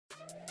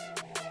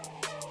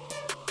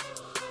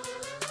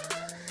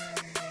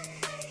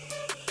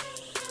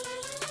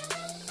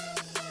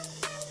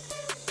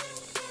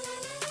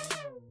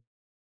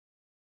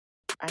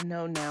I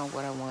know now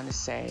what I want to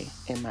say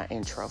in my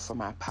intro for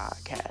my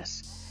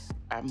podcast.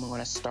 I'm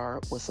going to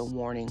start with a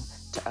warning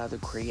to other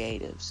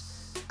creatives.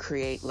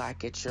 Create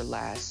like it's your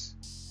last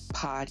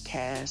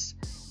podcast,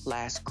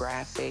 last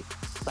graphic,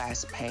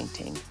 last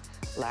painting,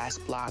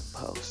 last blog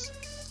post.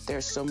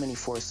 There's so many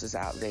forces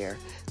out there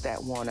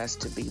that want us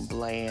to be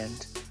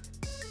bland,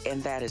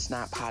 and that is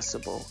not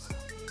possible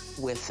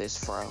with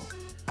this fro.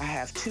 I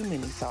have too many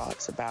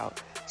thoughts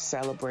about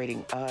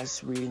celebrating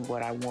us, reading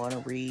what I want to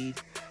read,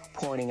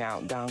 pointing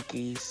out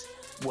donkeys,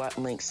 what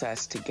links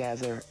us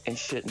together and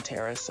shouldn't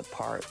tear us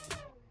apart.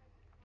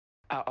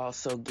 I'll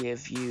also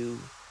give you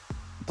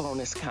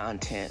bonus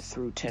content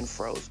through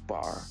TNFro's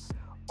Bar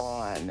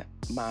on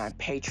my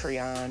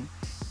Patreon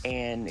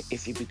and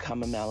if you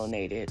become a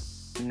melanated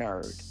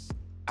nerd.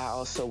 I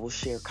also will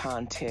share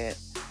content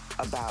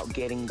about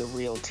getting the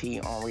real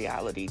tea on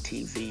reality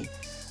TV.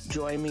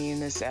 Join me in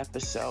this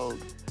episode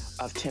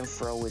of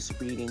TNFro is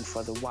Reading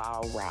for the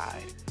Wild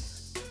Ride.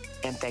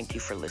 And thank you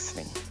for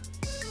listening.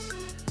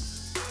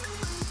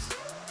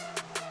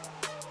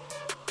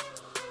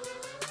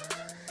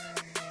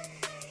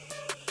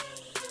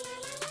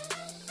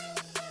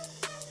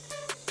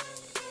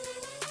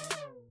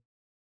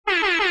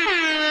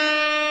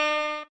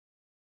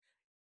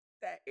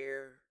 That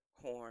air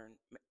horn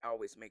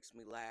always makes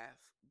me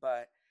laugh,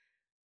 but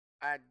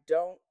I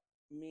don't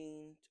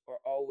mean or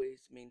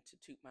always mean to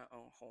toot my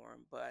own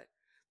horn, but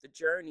the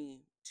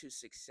journey to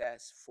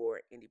success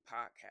for indie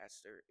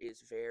podcaster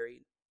is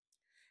varied.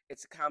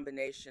 It's a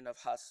combination of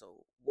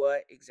hustle.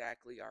 What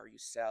exactly are you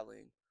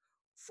selling?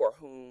 For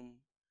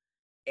whom?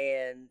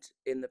 And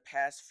in the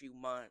past few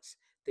months,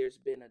 there's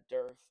been a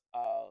dearth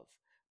of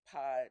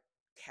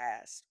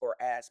podcasts or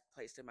ads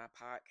placed in my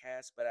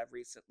podcast, but I've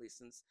recently,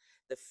 since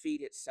the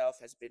feed itself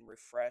has been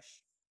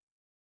refreshed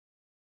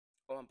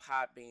on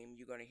Podbeam,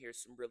 you're going to hear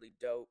some really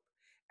dope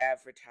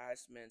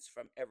advertisements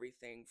from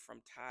everything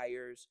from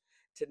tires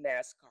to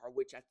NASCAR,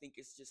 which I think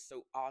is just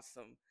so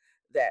awesome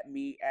that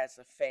me as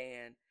a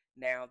fan,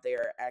 now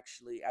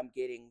I'm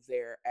getting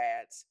their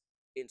ads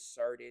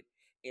inserted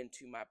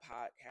into my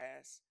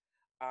podcast.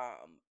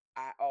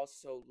 I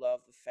also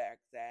love the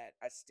fact that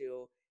I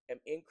still am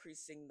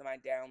increasing my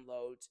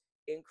downloads,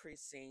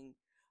 increasing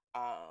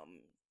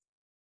um,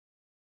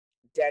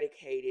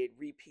 dedicated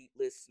repeat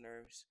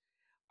listeners,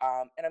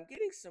 and I'm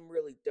getting some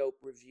really dope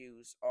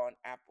reviews on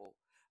Apple.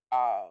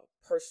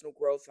 Personal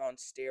growth on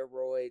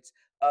steroids,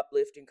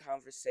 uplifting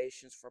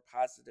conversations for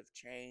positive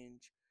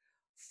change.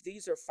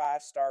 These are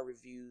 5-star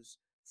reviews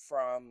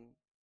from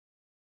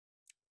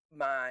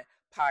my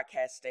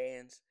podcast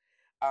stands.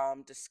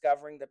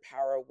 Discovering the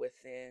power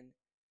within,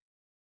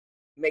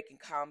 making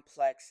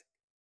complex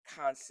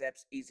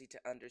concepts easy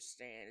to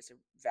understand is a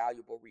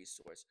valuable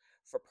resource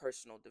for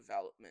personal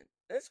development.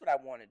 That's what I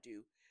want to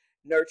do.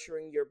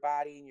 Nurturing your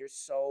body and your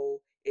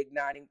soul,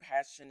 igniting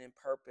passion and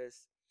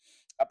purpose,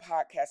 a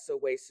podcast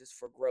oasis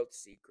for growth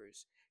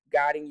seekers,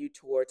 guiding you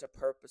towards a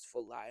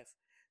purposeful life.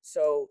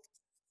 So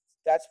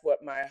that's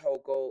what my whole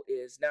goal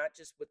is, not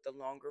just with the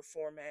longer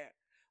format,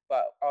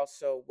 but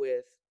also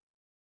with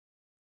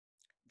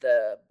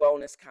the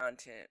bonus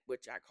content,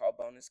 which I call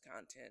bonus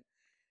content.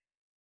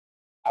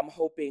 I'm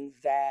hoping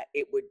that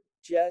it would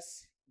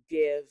just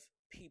give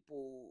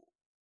people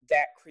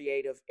that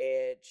creative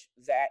edge,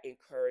 that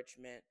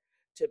encouragement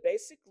to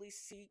basically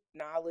seek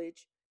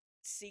knowledge,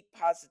 seek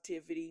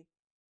positivity.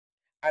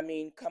 I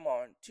mean, come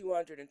on,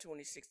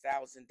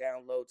 226,000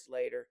 downloads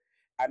later.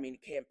 I mean,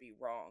 it can't be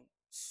wrong.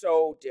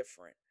 So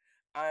different.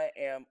 I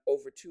am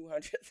over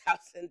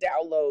 200,000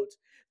 downloads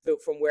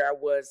from where I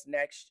was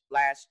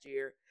last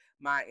year.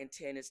 My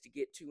intent is to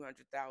get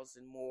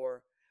 200,000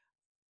 more.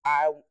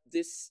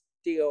 This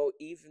still,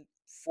 even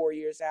 4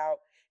 years out,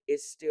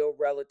 is still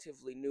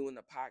relatively new in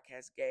the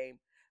podcast game.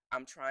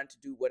 I'm trying to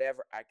do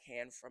whatever I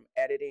can, from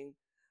editing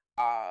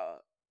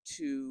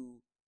to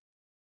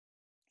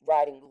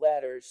writing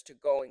letters to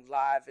going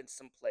live in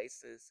some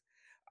places.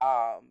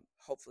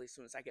 Hopefully, as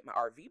soon as I get my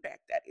RV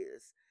back, that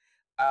is,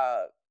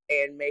 uh,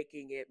 and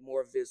making it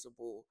more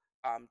visible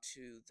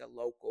to the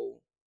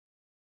local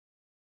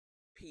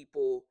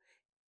people,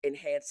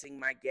 enhancing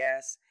my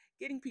guests,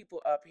 getting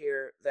people up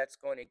here that's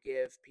going to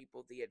give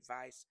people the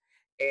advice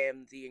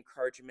and the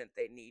encouragement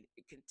they need,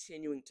 and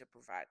continuing to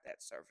provide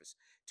that service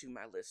to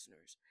my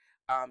listeners.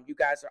 You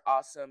guys are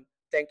awesome.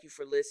 Thank you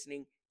for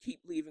listening.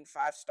 Keep leaving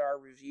 5-star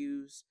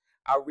reviews.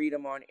 I'll read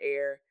them on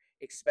air,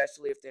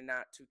 especially if they're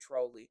not too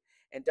trolly.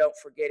 And don't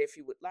forget, if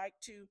you would like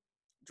to,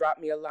 drop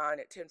me a line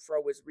at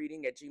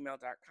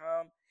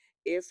tenfroisreading@gmail.com.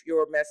 If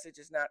your message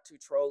is not too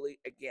trolly,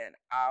 again,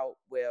 I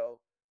will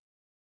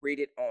read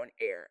it on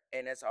air.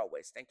 And as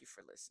always, thank you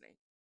for listening.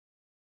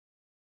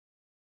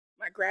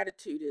 My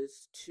gratitude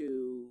is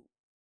to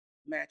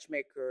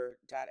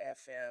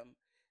Matchmaker.fm,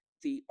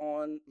 the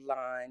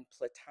online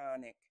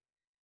platonic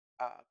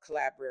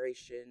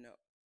collaboration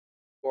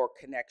or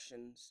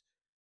connections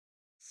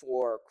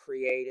for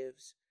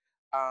creatives.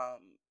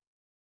 Um,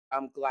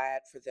 I'm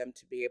glad for them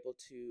to be able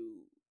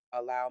to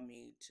allow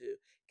me to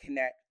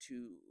connect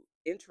to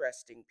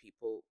interesting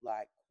people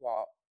like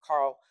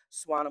Karl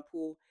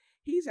Swanepoel.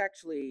 He's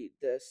actually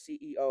the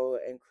CEO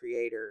and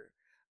creator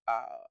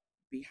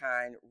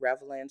behind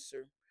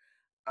Revelancer.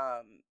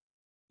 Um,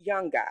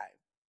 Young guy,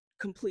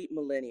 complete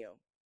millennial.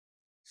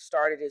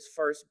 Started his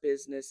first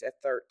business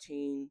at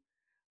 13,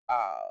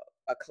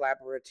 a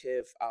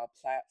collaborative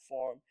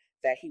platform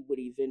that he would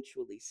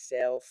eventually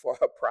sell for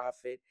a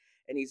profit.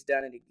 And he's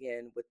done it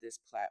again with this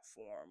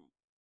platform,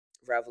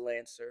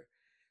 Revelancer.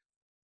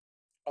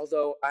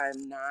 Although I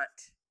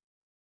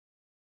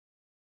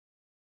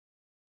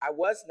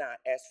was not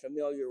as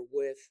familiar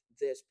with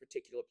this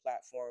particular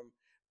platform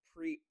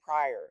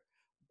prior,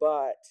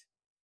 but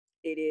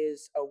it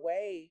is a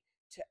way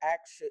to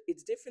actually,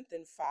 it's different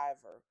than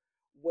Fiverr,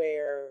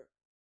 where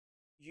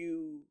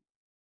you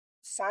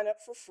sign up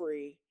for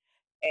free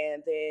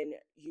and then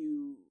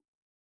you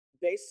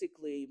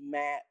basically can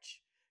match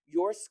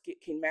your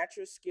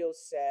skill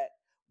set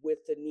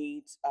with the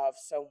needs of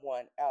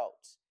someone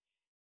else.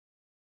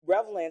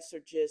 Revelancer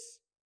just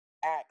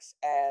acts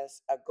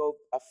as a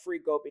free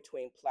go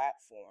between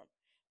platform.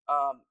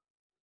 Um,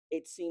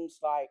 it seems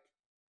like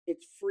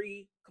it's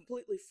free,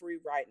 completely free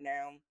right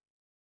now.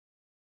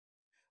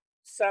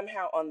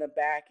 Somehow on the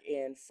back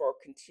end for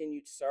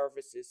continued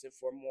services and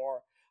for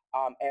more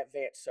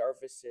advanced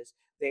services,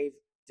 they've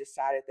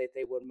decided that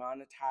they would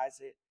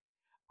monetize it.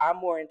 I'm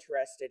more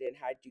interested in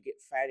how you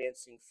get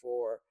financing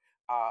for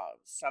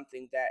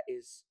something that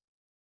is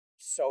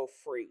so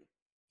free.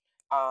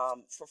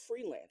 For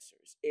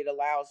freelancers, it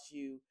allows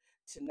you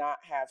to not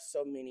have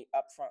so many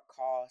upfront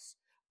costs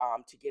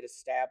to get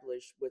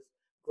established with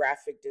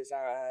graphic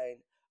design,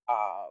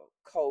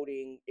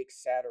 coding,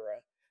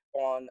 etc.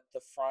 on the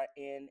front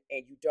end,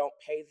 and you don't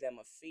pay them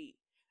a fee.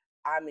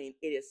 I mean,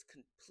 it is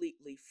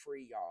completely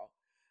free, y'all.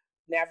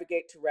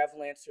 Navigate to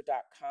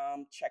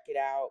revelancer.com, check it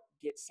out,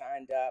 get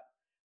signed up,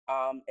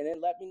 and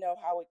then let me know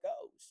how it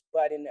goes.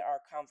 But in our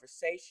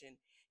conversation,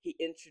 he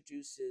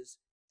introduces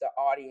the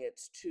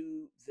audience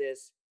to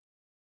this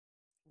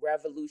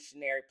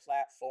revolutionary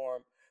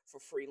platform for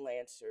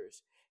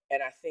freelancers.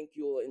 And I think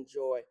you'll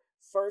enjoy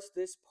first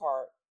this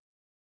part,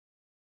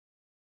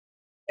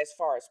 as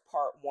far as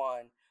part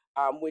one,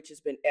 which has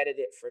been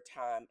edited for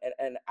time.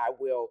 And I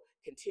will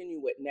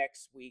continue it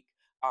next week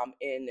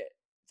in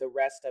the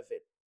rest of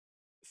it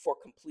for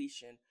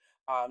completion.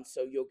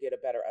 So you'll get a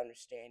better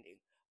understanding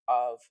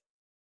of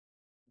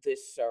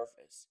this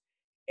service.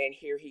 And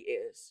here he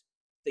is,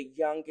 the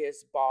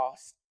youngest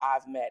boss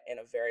I've met in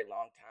a very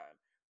long time,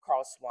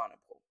 Karl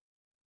Swanepoel.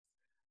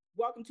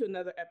 Welcome to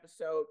another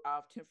episode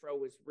of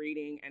TNFro is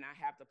Reading, and I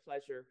have the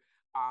pleasure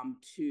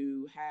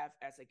to have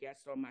as a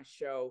guest on my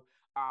show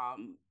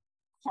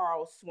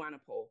Karl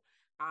Swanepoel.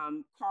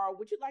 Karl,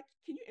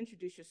 can you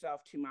introduce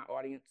yourself to my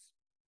audience?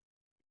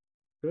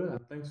 Sure,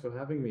 thanks for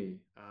having me.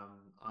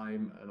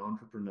 I'm an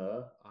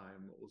entrepreneur.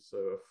 I'm also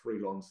a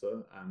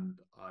freelancer, and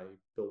I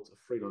built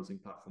a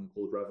freelancing platform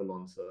called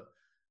Revelancer.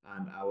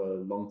 And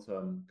our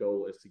long-term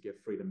goal is to give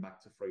freedom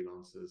back to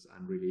freelancers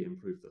and really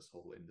improve this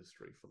whole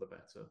industry for the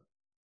better.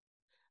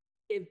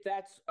 If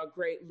that's a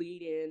great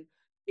lead in,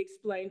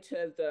 explain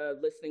to the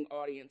listening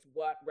audience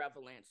what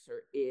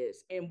Revelancer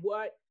is and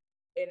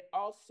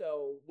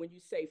also when you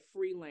say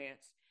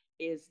freelance,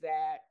 is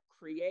that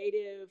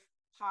creative,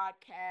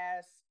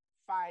 podcast,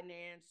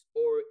 finance,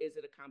 or is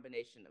it a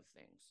combination of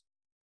things?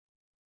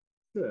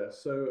 Sure.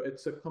 So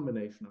it's a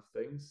combination of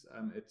things.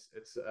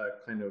 It's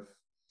a kind of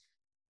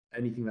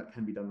anything that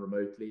can be done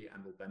remotely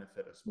and will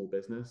benefit a small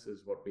business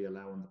is what we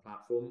allow on the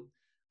platform.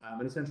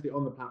 And essentially,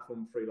 on the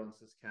platform,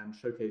 freelancers can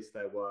showcase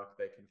their work,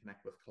 they can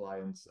connect with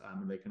clients,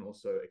 and they can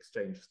also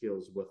exchange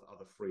skills with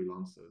other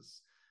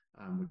freelancers,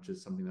 which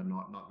is something that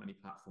not many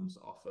platforms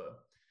offer.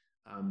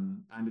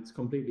 And it's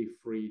completely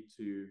free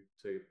to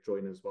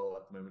join as well.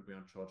 At the moment, we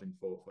aren't charging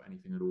for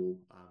anything at all.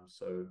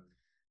 So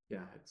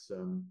yeah, it's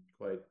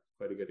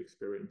quite a good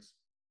experience.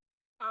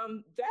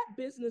 That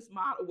business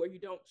model where you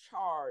don't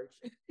charge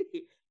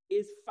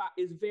is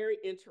very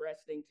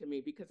interesting to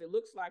me because it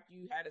looks like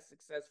you had a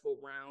successful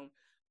round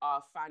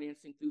of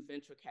financing through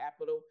venture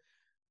capital.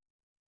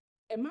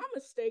 Am I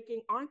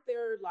mistaken? Aren't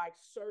there like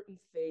certain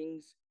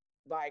things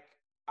like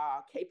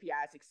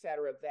KPIs, et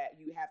cetera, that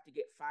you have to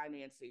get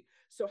financing?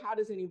 So how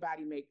does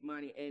anybody make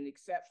money? And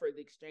except for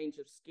the exchange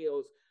of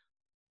skills,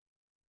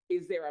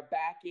 is there a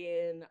back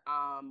end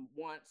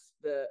once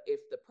the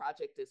if the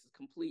project is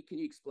complete? Can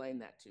you explain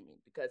that to me?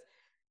 Because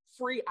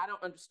free, I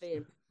don't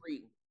understand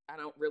free. I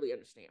don't really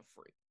understand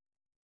free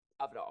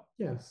of it all.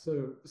 Yeah,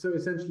 so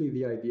essentially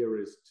the idea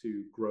is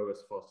to grow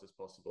as fast as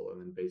possible and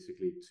then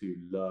basically to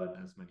learn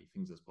as many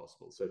things as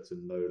possible. So to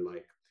know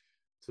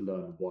to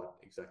learn what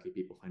exactly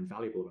people find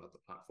valuable about the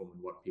platform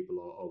and what people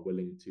are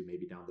willing to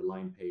maybe down the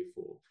line pay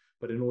for.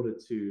 But in order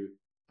to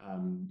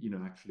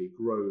actually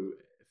grow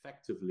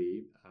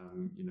effectively,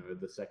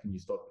 the second you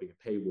start putting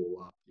a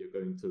paywall up, you're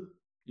going to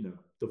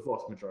the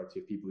vast majority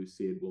of people who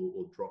see it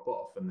will drop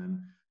off, and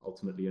then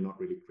ultimately you're not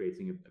really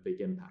creating a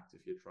big impact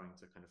if you're trying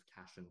to kind of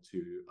cash in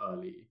too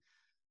early.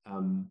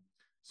 um,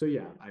 so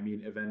yeah, I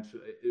mean,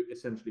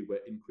 essentially,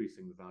 we're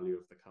increasing the value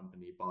of the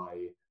company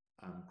by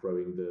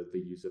growing the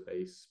user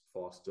base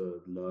faster,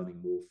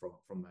 learning more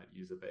from that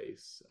user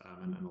base,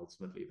 and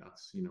ultimately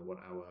that's what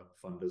our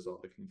funders are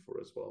looking for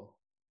as well.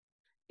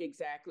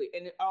 Exactly.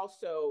 And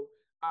also,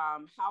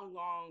 how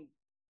long,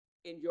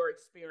 in your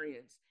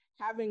experience,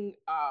 having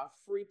a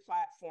free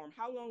platform,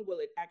 how long will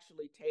it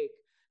actually take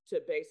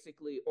to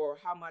basically, or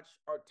how much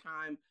or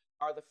time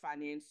are the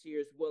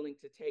financiers willing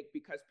to take?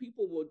 Because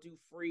people will do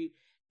free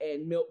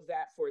and milk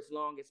that for as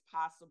long as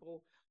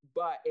possible.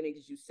 But, and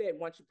as you said,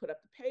 once you put up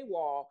the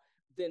paywall,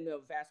 then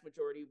the vast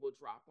majority will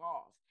drop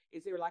off.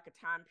 Is there like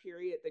a time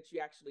period that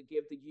you actually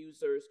give the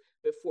users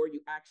before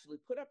you actually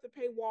put up the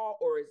paywall,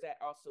 or is that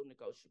also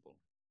negotiable?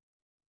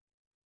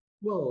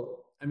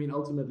 Well, I mean,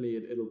 ultimately,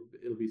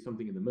 it'll be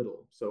something in the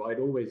middle. So I'd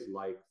always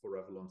like for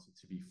Revolancer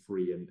to be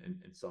free in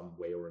some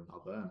way or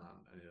another,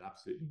 and it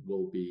absolutely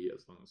will be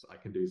as long as I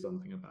can do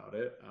something about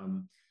it.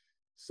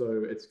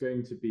 So it's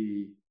going to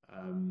be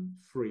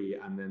free,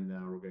 and then there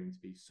are going to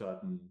be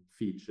certain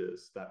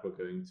features that we're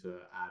going to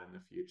add in the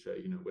future,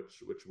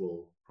 which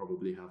will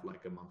probably have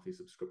like a monthly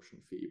subscription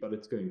fee, but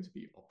it's going to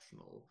be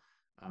optional.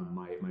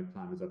 My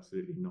plan is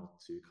absolutely not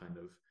to kind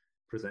of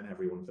present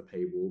everyone with a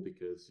paywall,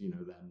 because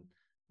then,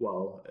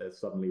 well,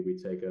 suddenly we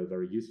take a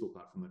very useful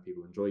platform that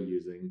people enjoy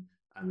using,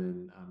 and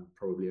then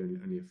probably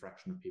only a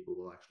fraction of people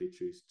will actually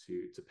choose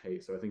to pay.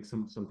 So I think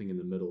something in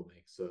the middle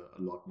makes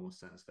a lot more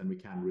sense. Then we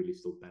can really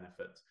still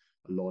benefit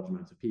a large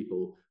amount of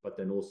people, but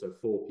then also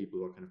for people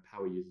who are kind of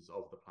power users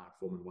of the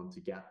platform and want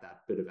to get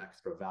that bit of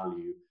extra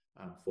value,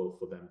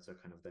 for them to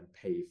kind of then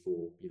pay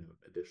for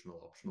additional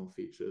optional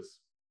features.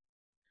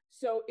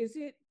 So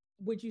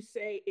would you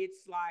say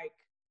it's like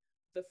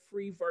the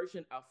free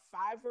version of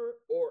Fiverr,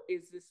 or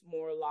is this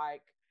more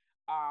like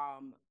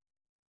um,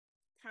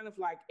 kind of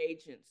like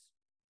agents,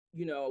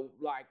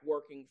 like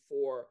working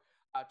for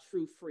a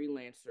true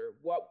freelancer?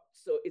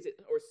 So is it,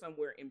 or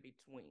somewhere in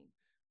between?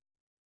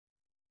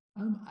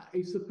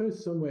 I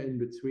suppose somewhere in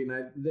between.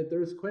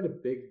 There is quite a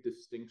big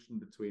distinction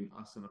between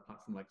us and a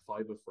platform like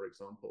Fiverr, for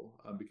example,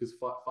 because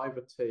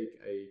Fiverr take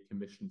a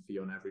commission fee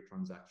on every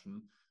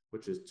transaction,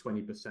 which is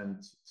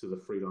 20% to the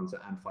freelancer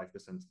and 5%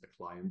 to the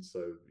client.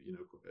 So,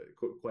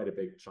 quite a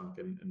big chunk,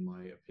 in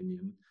my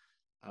opinion,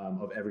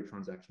 of every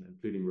transaction,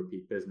 including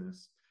repeat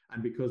business.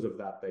 And because of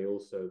that, they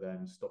also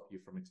then stop you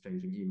from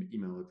exchanging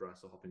email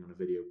address or hopping on a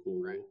video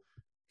call, Right. or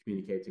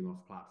communicating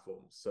off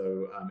platforms.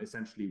 So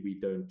essentially, we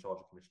don't charge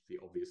a commission fee,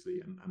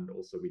 obviously, and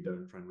also we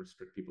don't try and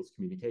restrict people's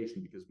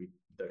communication, because we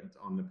don't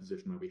are in a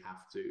position where we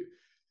have to.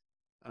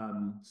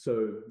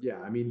 So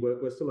yeah, I mean,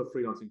 we're still a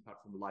freelancing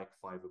platform like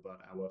Fiverr, but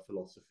our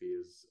philosophy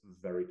is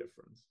very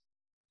different.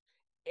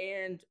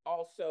 And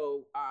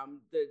also,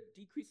 the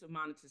decrease of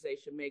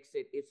monetization makes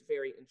it's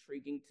very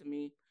intriguing to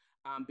me,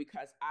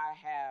 because I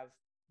have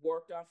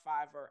worked on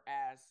Fiverr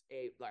as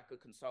a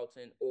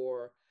consultant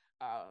or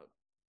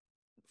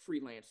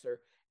freelancer,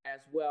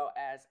 as well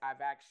as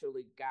I've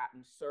actually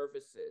gotten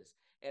services,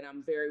 and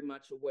I'm very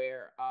much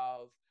aware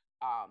of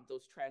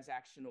those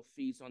transactional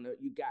fees on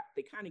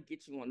they kind of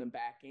get you on the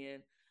back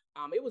end.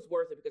 It was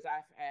worth it because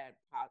I've had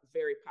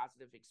very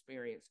positive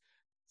experience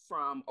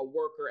from a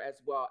worker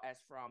as well as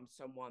from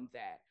someone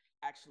that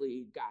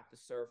actually got the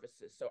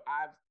services. So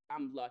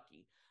I'm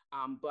lucky.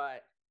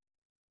 But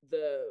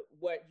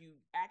what you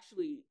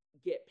actually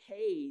get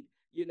paid,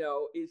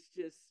 is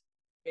just,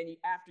 and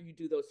after you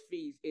do those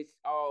fees, it's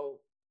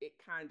all, it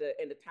kind of,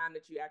 and the time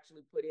that you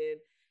actually put in,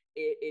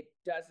 it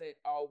doesn't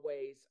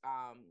always,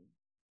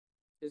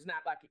 it's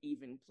not like an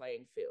even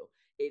playing field.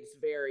 It's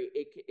very,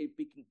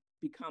 can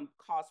become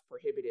cost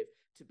prohibitive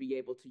to be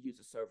able to use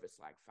a service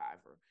like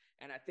Fiverr.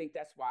 And I think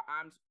that's why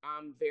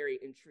I'm very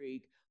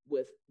intrigued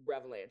with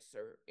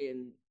Revolancer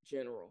in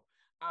general.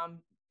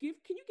 Um, can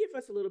you give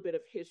us a little bit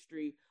of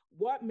history?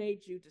 What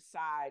made you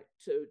decide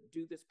to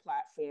do this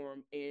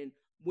platform, and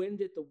when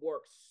did the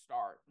work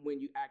start when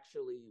you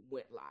actually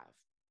went live?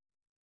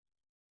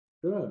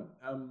 Sure.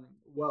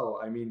 Well,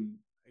 I mean,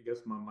 I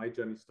guess my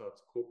journey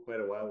starts quite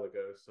a while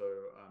ago. So,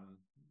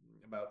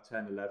 about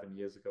 10, 11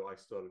 years ago, I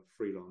started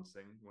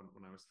freelancing when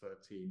I was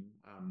 13.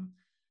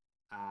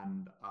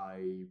 And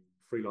I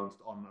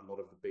freelanced on a lot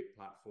of the big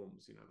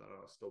platforms, that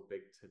are still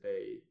big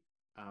today.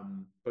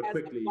 But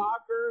quickly,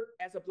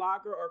 As a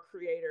blogger or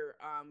creator,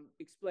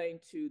 explain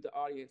to the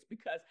audience,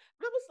 because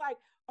I was like,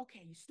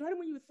 okay, you started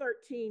when you were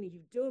 13 and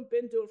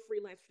been doing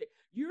freelance.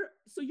 You're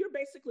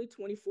basically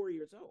 24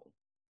 years old.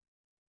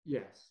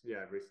 yes, yeah,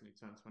 I recently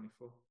turned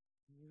 24.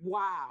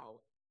 Wow.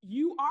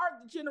 You are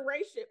the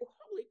generation.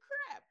 Holy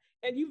crap.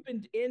 And you've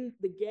been in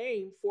the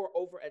game for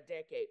over a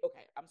decade.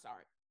 Okay, I'm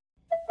sorry.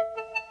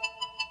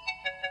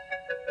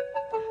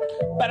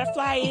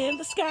 Butterfly in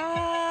the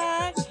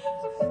sky,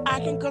 I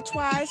can go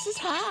twice as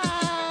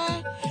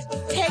high.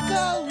 Take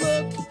a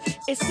look,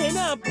 it's in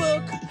a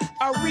book,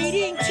 a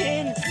reading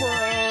TNFro.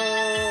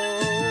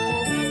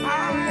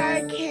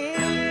 I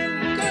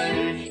can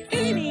go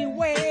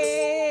anywhere.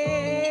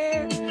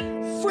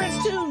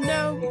 Friends to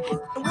know,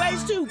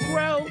 ways to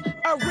grow,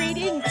 a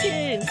reading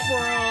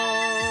TNFro.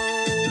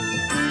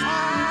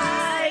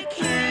 I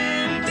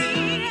can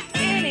be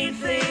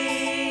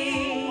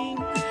anything.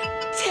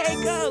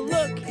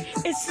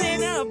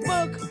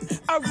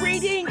 A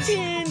reading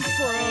tin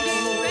fro.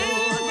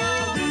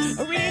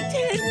 A reading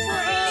tin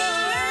fro.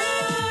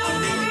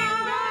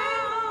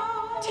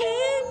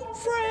 Tin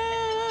fro.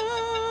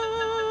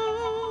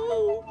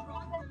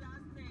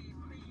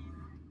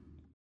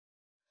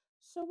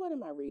 So, what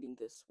am I reading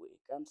this week?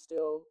 I'm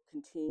still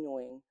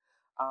continuing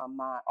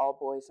my All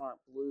Boys Aren't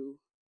Blue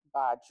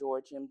by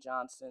George M.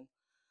 Johnson.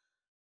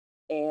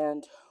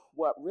 And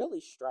what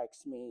really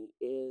strikes me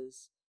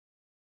is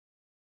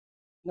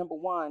number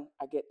one,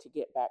 I get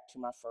back to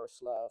my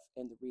first love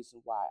and the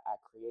reason why I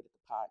created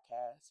the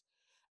podcast.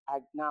 I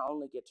not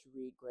only get to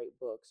read great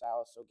books, I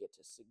also get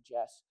to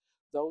suggest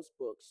those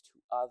books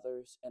to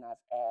others. And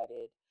I've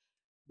added,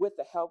 with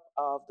the help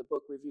of the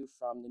book review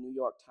from the New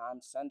York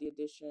Times Sunday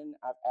edition,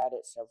 I've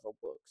added several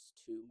books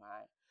to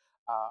my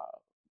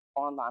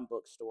online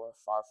bookstore,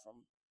 Far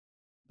From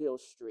Bill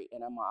Street,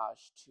 an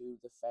homage to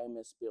the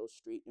famous Bill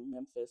Street in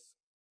Memphis.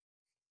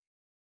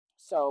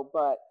 So,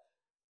 but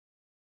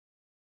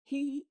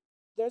he,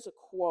 there's a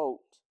quote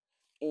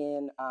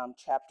in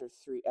chapter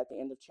 3, at the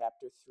end of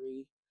chapter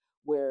 3,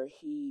 where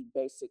he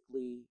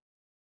basically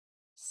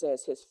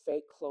says his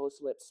fake closed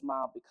lip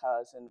smile,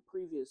 because in the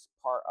previous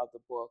part of the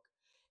book,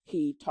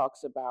 he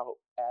talks about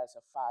as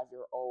a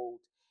 5-year old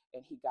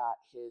and he got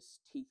his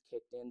teeth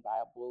kicked in by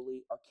a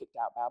bully or kicked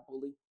out by a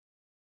bully.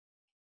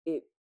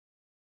 It,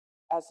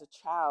 as a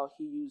child,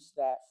 he used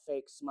that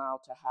fake smile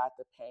to hide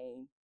the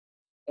pain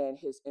and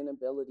his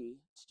inability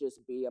to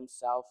just be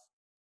himself.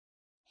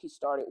 He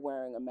started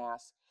wearing a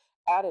mask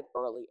at an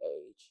early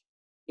age.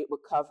 It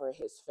would cover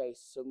his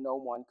face so no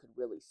one could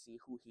really see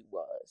who he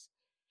was.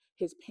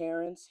 His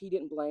parents, he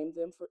didn't blame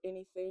them for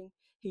anything.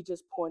 He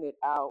just pointed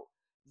out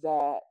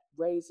that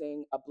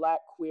raising a black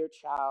queer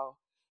child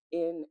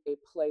in a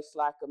place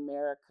like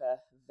America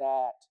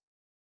that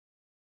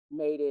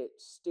made it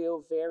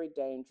still very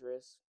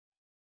dangerous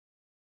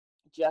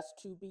just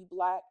to be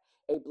black,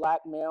 a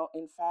black male,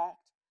 in fact,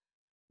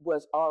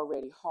 was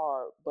already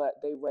hard, but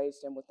they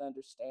raised him with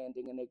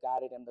understanding and they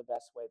guided him the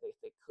best way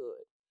they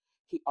could.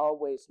 He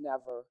always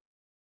never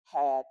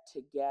had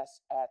to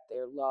guess at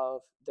their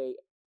love. They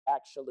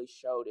actually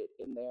showed it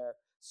in their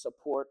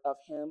support of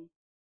him,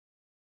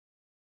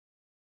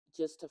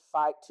 just to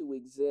fight to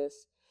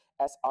exist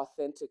as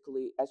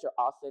authentically as your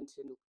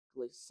authentically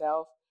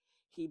self.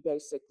 He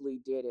basically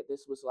did it.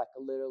 This was like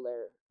a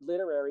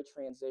literary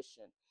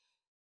transition.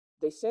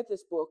 They said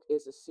this book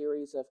is a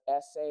series of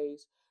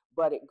essays,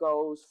 but it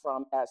goes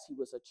from as he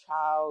was a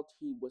child,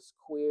 he was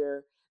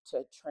queer,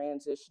 to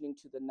transitioning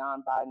to the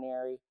non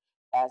binary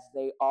as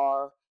they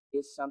are,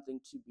 is something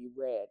to be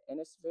read. And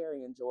it's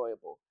very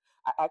enjoyable.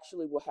 I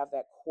actually will have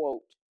that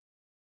quote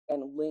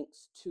and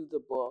links to the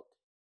book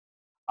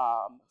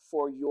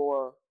for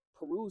your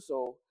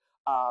perusal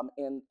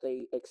in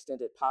the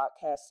extended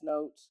podcast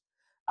notes.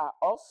 I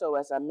also,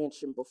 as I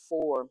mentioned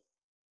before,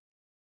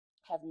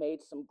 have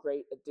made some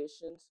great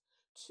additions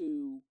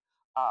to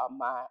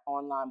my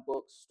online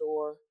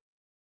bookstore.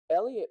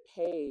 Elliot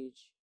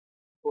Page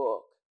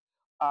book,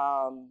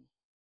 um,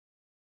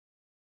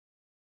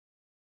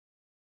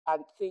 I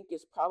think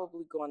is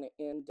probably going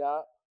to end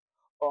up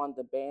on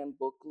the banned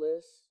book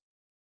list.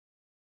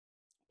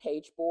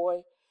 Page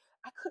Boy,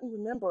 I couldn't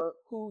remember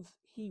who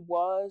he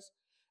was.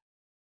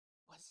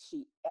 Was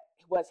she?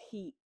 Was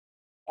he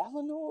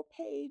Eleanor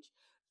Page?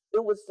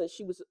 It was the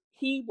she was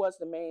he was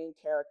the main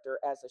character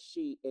as a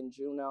she in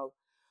Juno.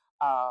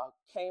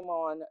 Came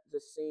on the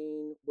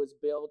scene, was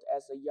billed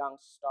as a young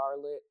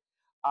starlet,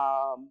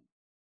 um,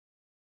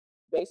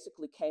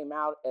 basically came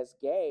out as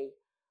gay,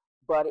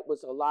 but it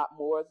was a lot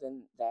more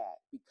than that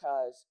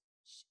because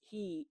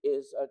he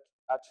is a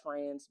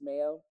trans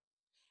male,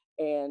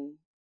 and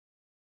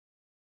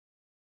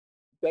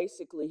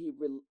basically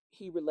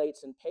he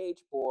relates in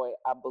Page Boy,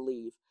 I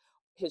believe,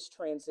 his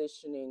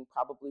transitioning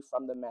probably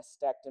from the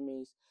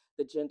mastectomies,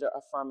 the gender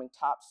affirming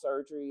top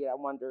surgery. I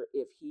wonder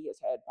if he has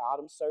had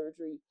bottom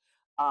surgery,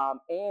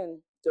 and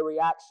the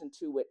reaction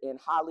to it in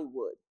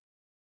Hollywood.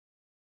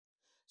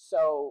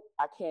 So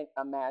I can't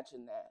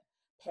imagine that.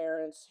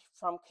 Parents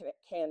from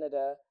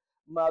Canada,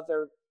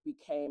 mother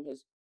became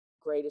his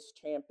greatest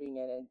champion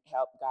and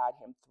helped guide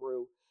him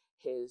through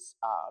his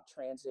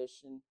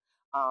transition.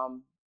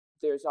 Um,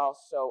 there's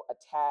also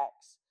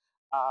attacks,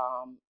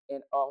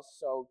 and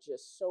also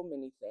just so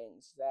many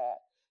things that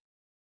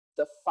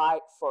the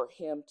fight for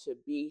him to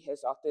be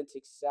his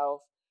authentic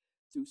self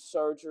through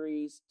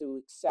surgeries, through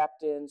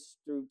acceptance,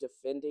 through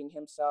defending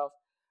himself.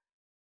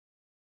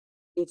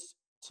 It's,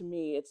 to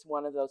me, it's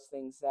one of those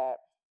things that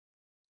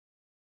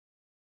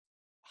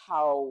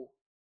how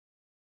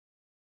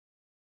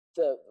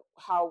the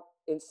how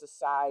in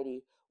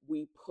society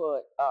we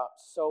put up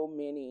so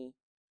many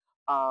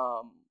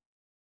um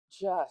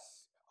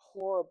just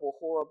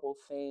horrible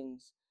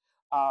things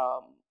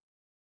um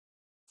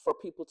for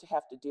people to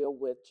have to deal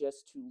with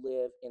just to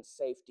live in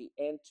safety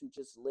and to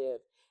just live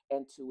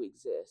and to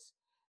exist.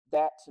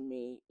 That to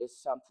me is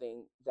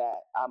something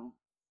that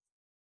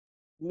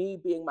me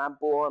being my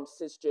born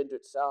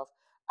cisgendered self,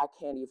 I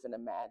can't even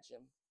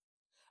imagine.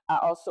 I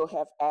also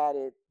have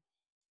added,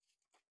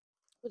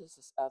 what is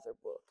this other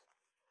book?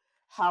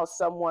 how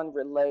someone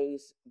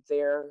relays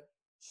their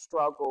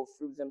struggle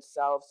through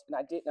themselves. And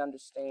I didn't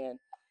understand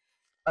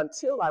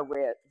until I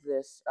read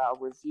this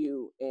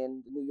review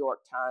in the New York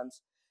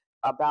Times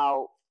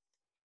about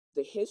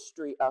the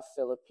history of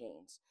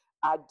Philippines.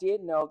 I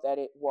did know that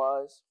it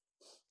was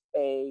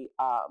a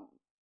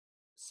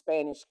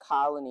Spanish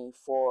colony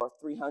for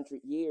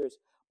 300 years,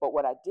 but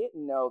what I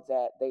didn't know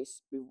that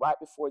right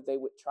before they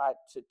would try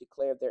to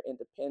declare their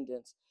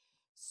independence,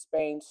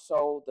 Spain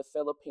sold the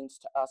Philippines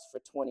to us for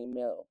 20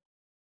 mil.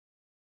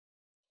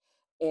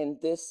 And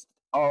this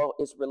all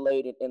is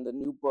related in the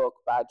new book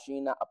by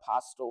Gina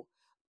Apostle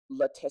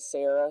La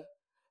Tercera.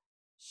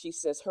 She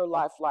says her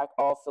life, like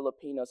all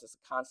Filipinos, is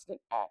a constant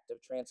act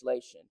of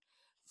translation.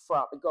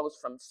 It goes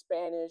from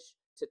Spanish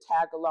to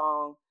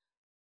Tagalog.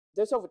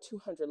 There's over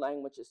 200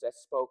 languages that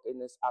spoke in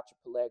this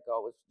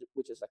archipelago,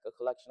 which is like a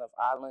collection of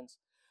islands.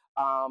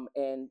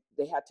 And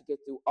they had to get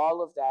through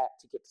all of that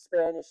to get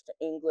Spanish to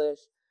English,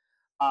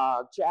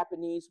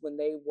 Japanese when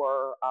they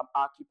were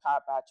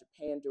occupied by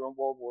Japan during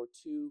World War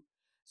II.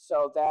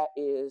 So that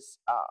is,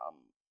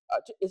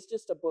 it's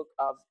just a book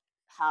of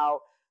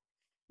how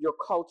your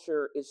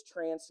culture is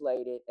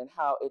translated and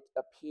how it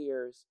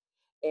appears.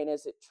 And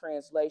is it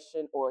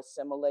translation or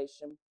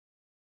assimilation?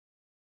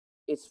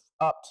 It's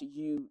up to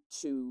you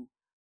to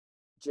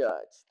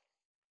judge.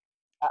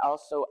 I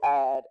also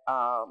add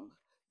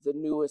the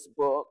newest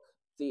book,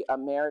 The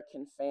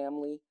American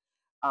Family.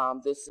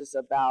 This is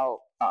about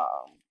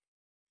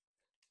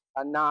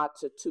a nod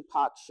to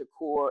Tupac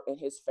Shakur and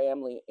his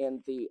family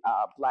in the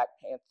Black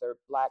Panther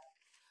Black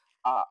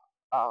uh,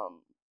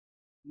 um,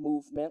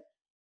 movement.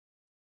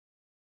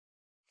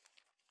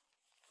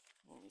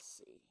 Let me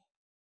see.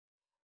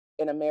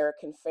 An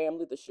American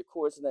Family, the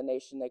Shakurs and the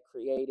nation they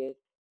created.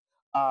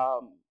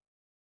 Um,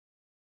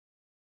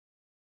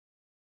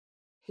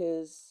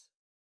 his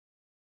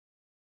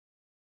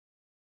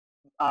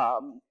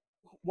um,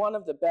 One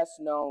of the best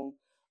known.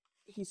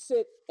 He's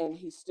sick and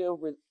he's still.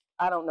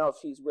 I don't know if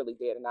he's really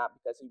dead or not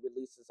because he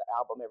releases an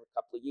album every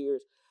couple of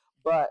years,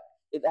 but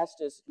that's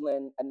just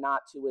lend a nod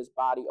to his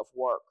body of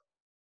work.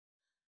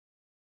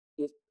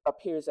 It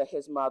appears that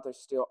his mother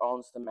still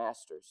owns the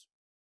masters.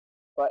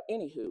 But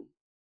anywho,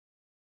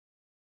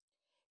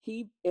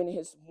 he in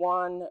his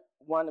one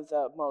of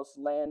the most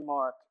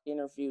landmark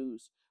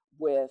interviews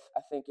with,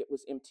 I think it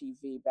was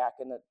MTV back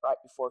in the right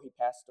before he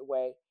passed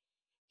away.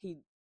 He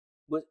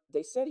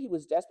they said he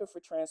was desperate for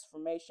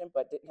transformation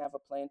but didn't have a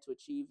plan to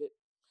achieve it.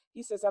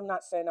 He says, I'm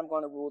not saying I'm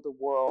going to rule the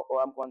world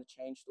or I'm going to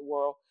change the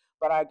world,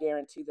 but I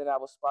guarantee that I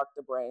will spark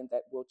the brain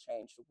that will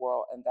change the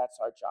world. And that's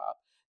our job,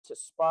 to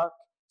spark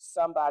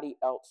somebody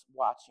else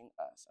watching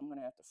us. I'm going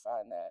to have to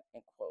find that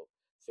and quote,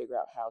 figure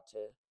out how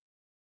to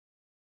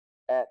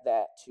add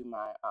that to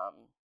my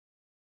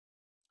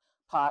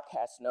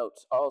podcast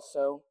notes.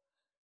 Also,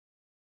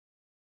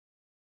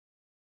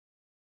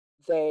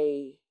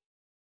 they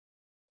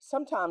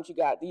sometimes you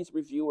got these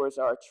reviewers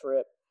are a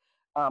trip.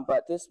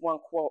 But this one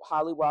quote,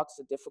 Holly walks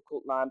a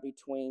difficult line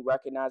between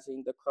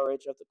recognizing the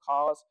courage of the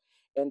cause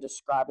and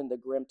describing the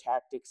grim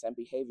tactics and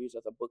behaviors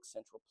of the book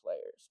central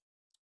players.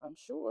 I'm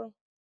sure.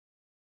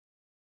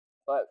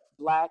 But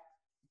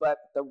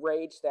the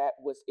rage that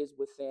was is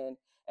within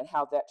and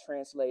how that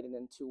translated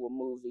into a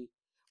movie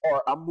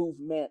or a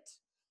movement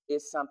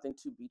is something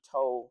to be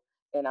told.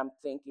 And I'm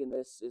thinking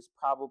this is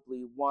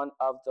probably one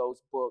of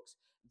those books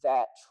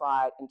that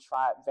tried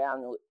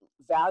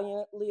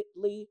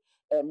valiantly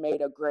and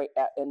made a great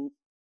and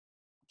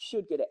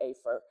should get an A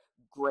for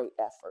great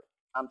effort.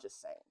 I'm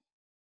just saying.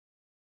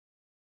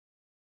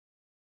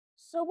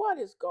 So what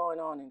is going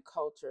on in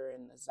culture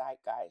in the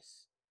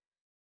zeitgeist?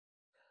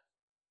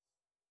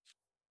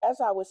 As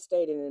I was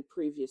stating in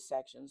previous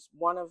sections,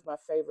 one of my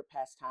favorite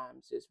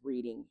pastimes is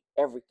reading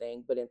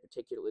everything, but in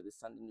particular the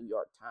Sunday New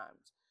York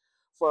Times.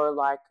 For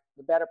like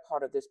the better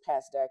part of this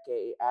past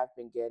decade, I've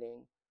been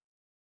getting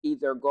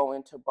either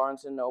going to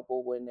Barnes and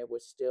Noble when there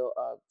was still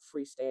a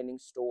freestanding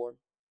store,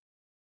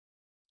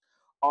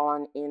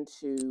 on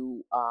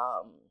into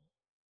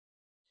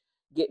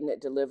getting it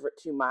delivered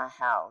to my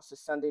house. The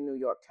Sunday New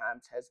York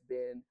Times has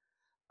been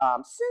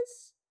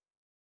since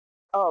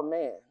oh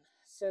man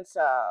since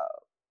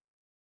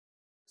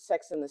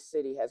Sex in the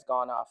City has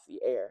gone off the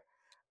air.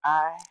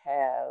 I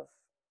have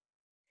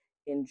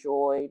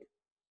enjoyed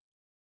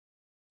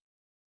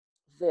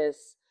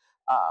this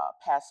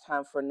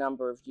pastime for a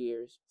number of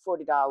years.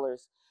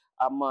 $40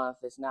 a month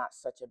is not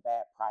such a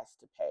bad price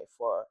to pay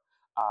for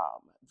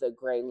the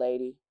Gray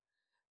Lady.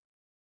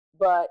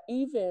 But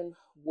even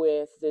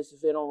with this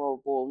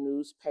venerable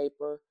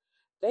newspaper,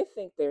 they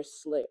think they're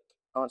slick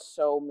on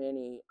so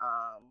many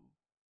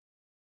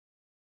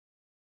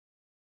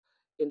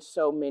in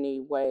so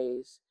many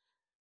ways.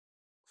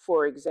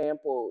 For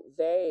example,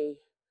 they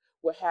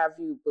will have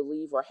you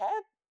believe or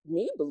had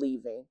me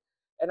believing,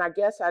 and I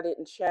guess I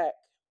didn't check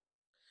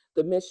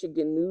the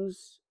Michigan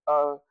news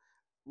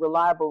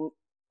reliable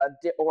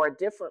or a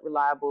different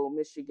reliable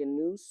Michigan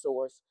news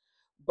source,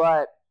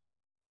 but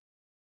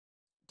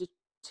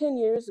 10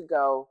 years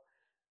ago,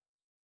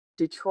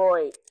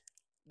 Detroit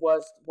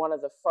was one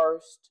of the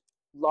first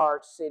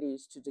large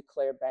cities to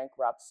declare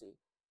bankruptcy.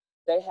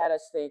 They had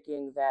us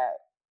thinking that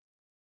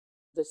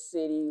the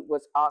city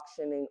was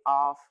auctioning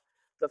off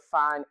the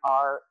fine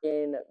art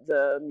in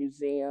the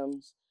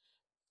museums.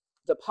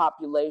 The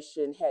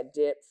population had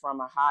dipped from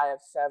a high of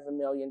 7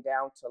 million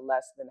down to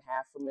less than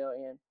half a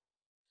million.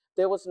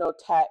 There was no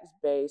tax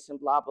base and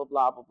blah, blah,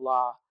 blah, blah,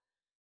 blah.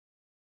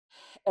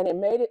 And it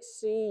made it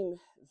seem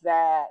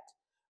that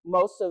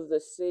most of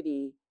the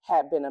city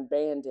had been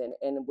abandoned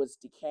and was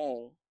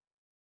decaying.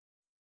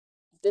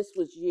 This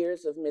was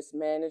years of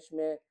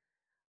mismanagement,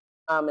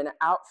 an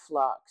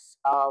outflux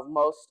of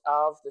most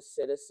of the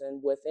citizen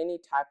with any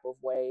type of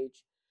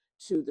wage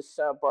to the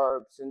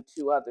suburbs and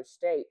to other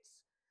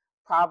states.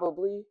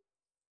 Probably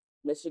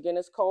Michigan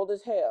is cold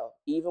as hell.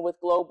 Even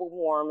with global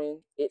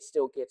warming, it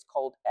still gets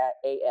cold at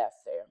AF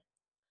there.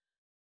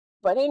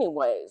 But,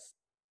 anyways,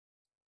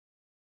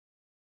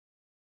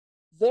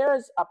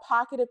 there's a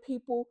pocket of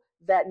people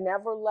that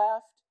never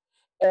left,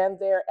 and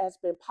there has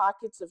been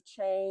pockets of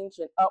change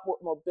and upward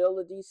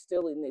mobility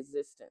still in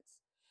existence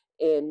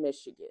in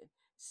Michigan.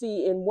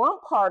 See, in one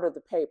part of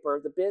the paper,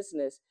 the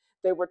business,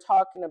 they were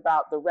talking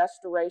about the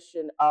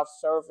restoration of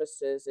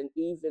services and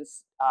even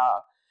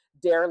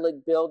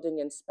derelict building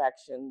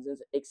inspections,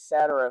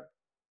 etc.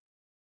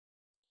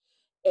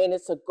 And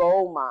it's a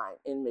gold mine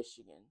in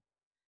Michigan.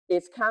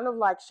 It's kind of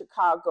like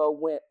Chicago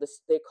went,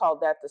 they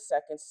called that the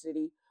second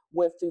city,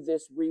 went through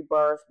this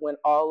rebirth when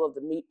all of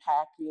the meat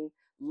packing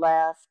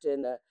left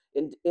and the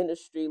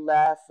industry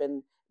left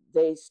and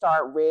they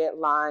start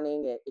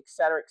redlining and et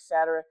cetera, et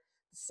cetera.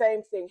 The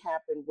same thing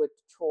happened with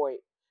Detroit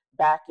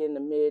back in the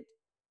mid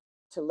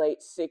to late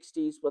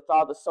 60s with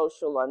all the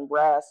social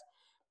unrest.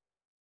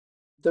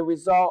 The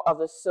result of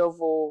the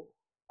civil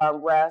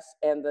unrest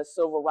and the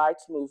civil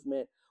rights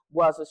movement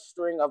was a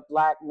string of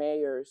black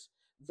mayors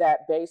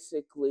that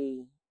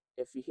basically,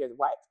 if you hear the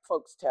white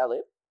folks tell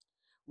it,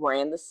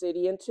 ran the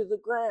city into the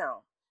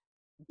ground,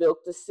 built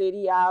the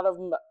city out of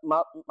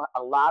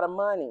a lot of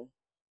money.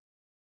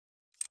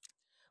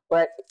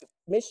 But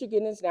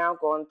Michigan is now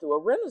going through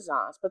a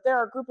renaissance. But there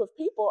are a group of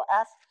people,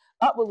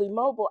 upwardly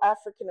mobile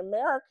African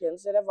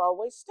Americans, that have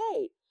always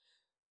stayed.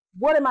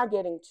 What am I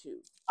getting to?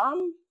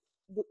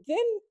 Then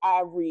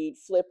I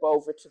flip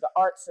over to the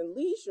arts and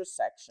leisure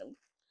section,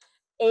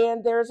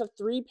 and there's a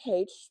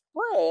 3-page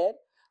spread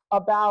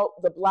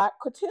about the Black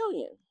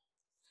Cotillion.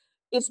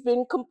 It's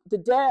been the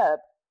DEB,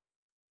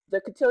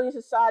 the Cotillion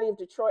Society of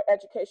Detroit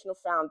Educational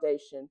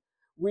Foundation,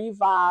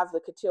 revived the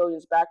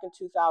Cotillions back in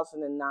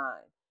 2009.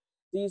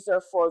 These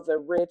are for the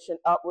rich and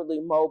upwardly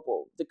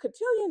mobile. The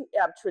Cotillion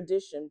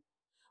tradition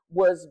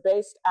was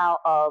based out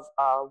of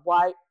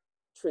white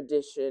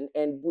tradition,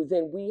 and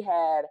then we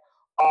had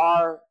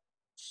our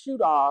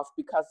shoot off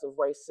because of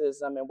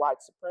racism and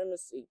white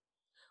supremacy,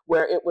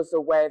 where it was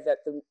a way that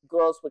the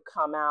girls would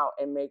come out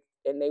and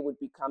they would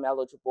become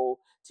eligible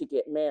to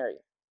get married.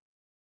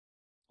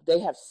 They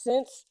have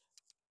since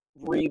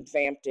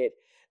revamped it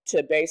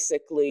to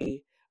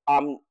basically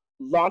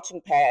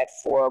launching pad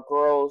for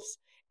girls'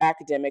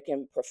 academic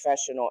and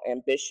professional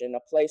ambition,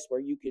 a place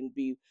where you can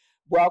be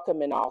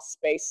welcome in all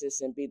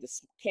spaces and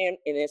and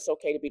it's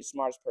okay to be the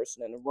smartest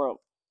person in the room.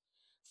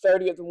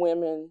 30 of the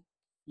women,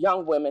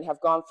 young women,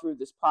 have gone through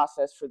this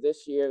process for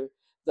this year,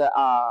 the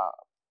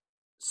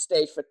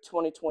stage for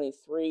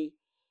 2023.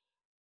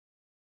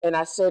 And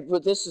I said,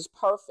 well, this is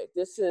perfect.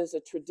 This is a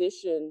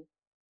tradition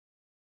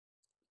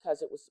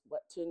because it was,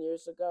 10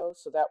 years ago?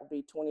 So that would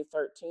be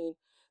 2013.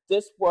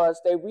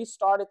 They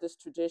restarted this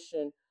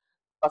tradition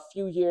a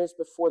few years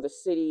before the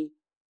city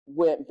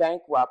went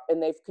bankrupt,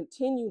 and they've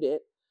continued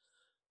it.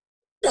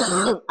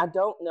 I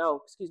don't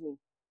know, excuse me,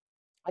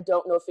 I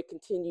don't know if it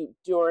continued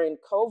during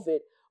COVID,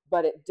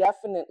 but it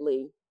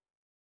definitely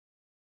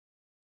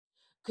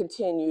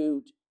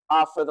continued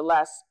for the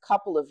last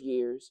couple of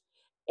years.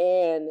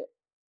 And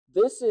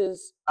this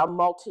is a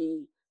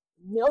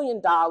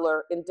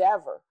multi-million-dollar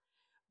endeavor.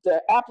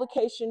 The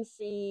application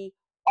fee,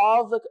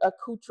 all the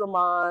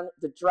accoutrement,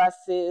 the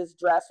dresses,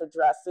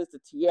 the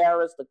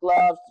tiaras, the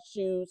gloves, the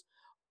shoes,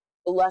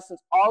 the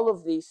lessons, all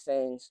of these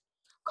things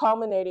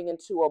culminating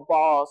into a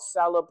ball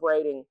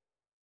celebrating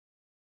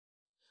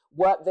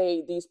what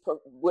these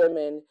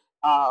women,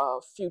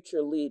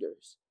 future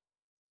leaders.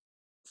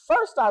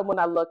 First, when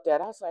I looked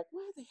at it, I was like,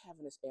 why are they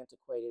having this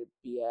antiquated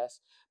BS?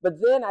 But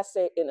then I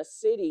said, in a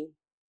city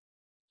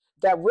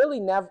that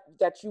really never,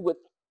 that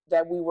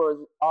we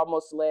were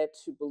almost led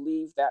to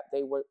believe that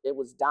it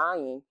was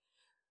dying.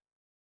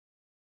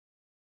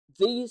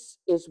 This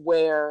is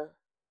where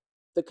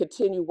the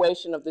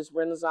continuation of this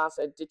renaissance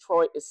that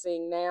Detroit is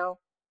seeing now.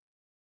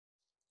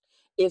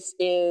 It's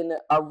in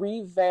a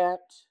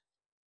revamped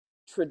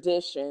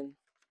tradition.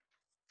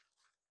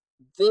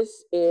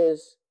 This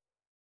is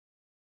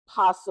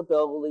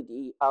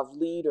possibility of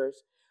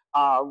leaders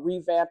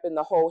revamping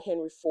the whole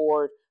Henry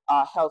Ford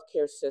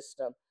healthcare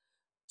system,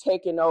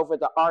 taking over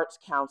the Arts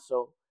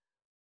Council,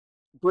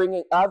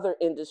 bringing other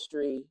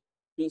industry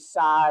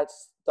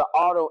besides the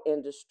auto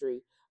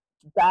industry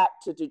back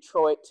to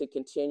Detroit to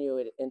continue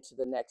it into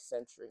the next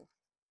century.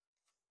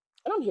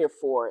 And I'm here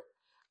for it.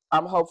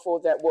 I'm hopeful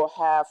that we'll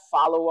have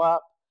follow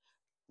up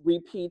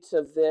repeats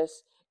of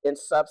this in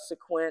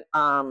subsequent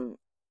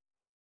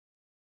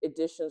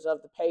editions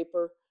of the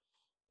paper,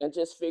 and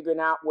just figuring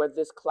out where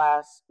this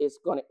class is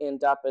going to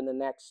end up in the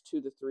next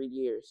 2 to 3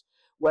 years.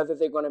 Whether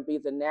they're going to be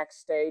the next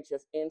stage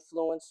of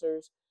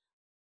influencers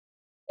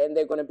and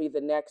they're going to be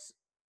the next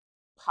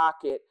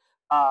pocket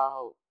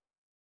uh,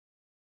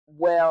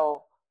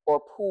 well or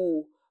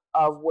pool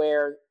of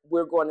where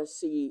we're going to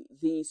see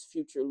these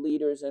future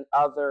leaders in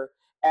other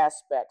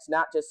aspects,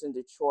 not just in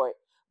Detroit,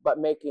 but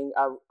making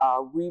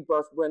a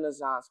rebirth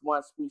renaissance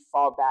once we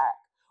fall back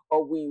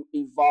or we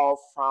evolve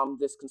from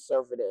this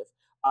conservative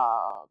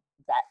uh,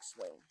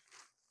 backswing.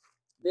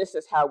 This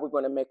is how we're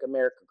going to make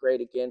America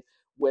great again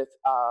with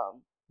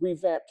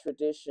revamped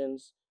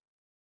traditions,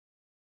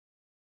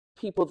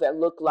 people that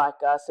look like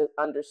us and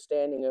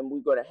understanding, and we're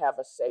going to have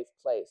a safe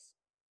place.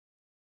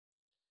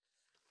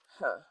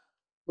 Huh.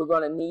 We're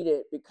going to need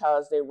it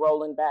because they're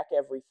rolling back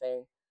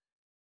everything.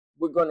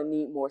 We're going to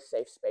need more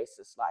safe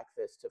spaces like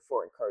this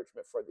for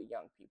encouragement for the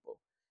young people.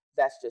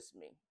 That's just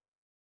me.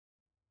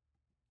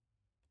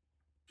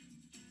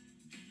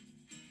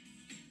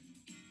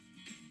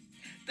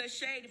 The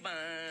Shady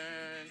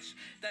Bunch,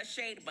 the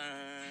Shady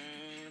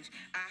Bunch.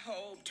 I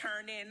hope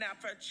turning up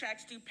for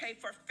checks to pay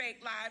for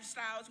fake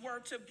lifestyles were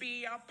to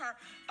be a part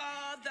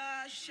of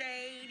the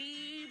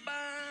Shady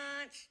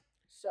Bunch.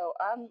 So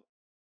I'm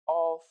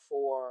all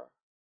for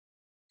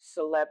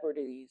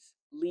celebrities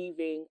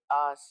leaving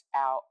us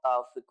out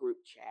of the group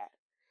chat.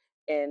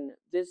 And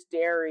this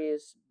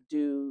Darius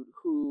dude,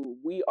 who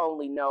we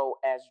only know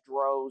as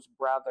Dro's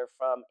brother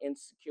from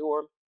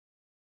Insecure,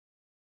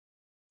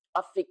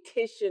 a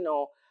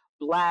fictional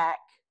black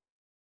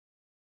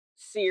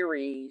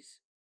series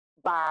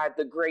by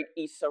the great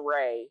Issa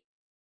Rae,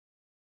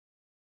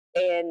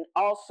 and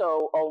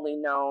also only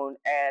known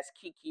as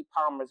Keke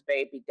Palmer's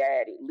baby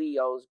daddy,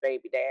 Leo's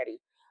baby daddy.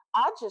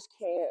 I just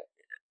can't.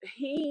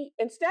 He,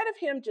 instead of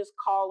him just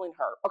calling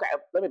her, okay,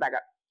 let me back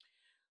up.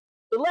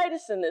 The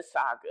latest in this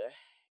saga,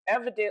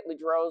 evidently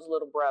Dro's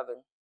little brother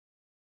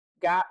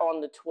got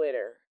on the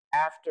Twitter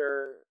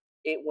after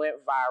it went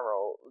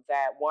viral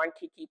that one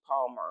Keke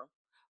Palmer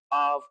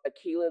of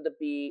Aquila the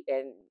Bee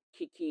and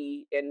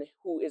Kiki, and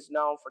who is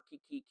known for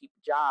Kiki Keep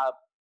a Job,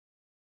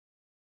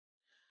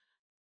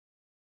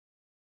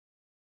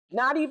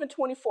 not even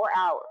 24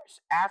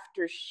 hours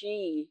after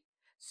she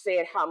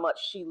said how much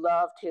she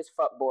loved his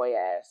fuckboy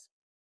ass,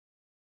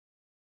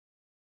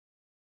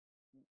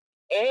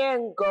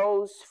 and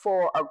goes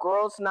for a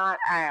girls' night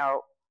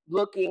out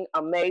looking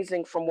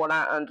amazing from what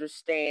I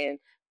understand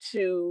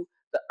to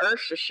the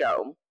Ursha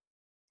show.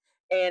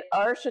 And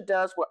Ursha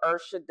does what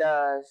Ursha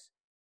does,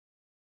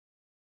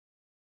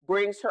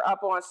 brings her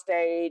up on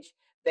stage.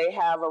 They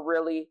have a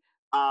really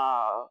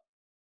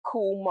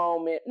cool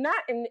moment,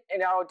 not in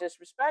all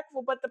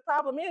disrespectful, but the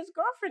problem is,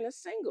 girlfriend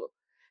is single.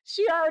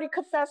 She already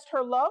confessed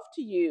her love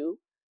to you.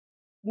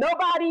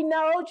 Nobody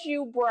knows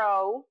you,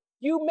 bro.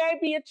 You may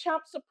be a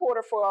Trump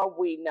supporter for all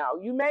we know.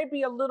 You may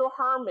be a little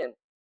Herman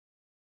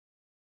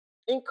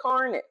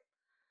incarnate,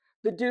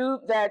 the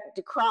dude that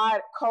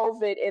decried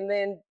COVID and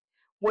then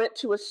went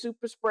to a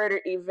super spreader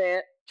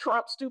event,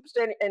 Trump super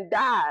spreader, and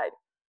died.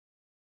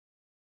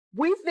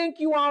 We think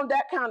you on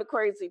that kind of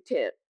crazy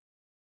tip.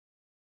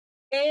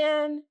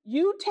 And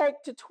you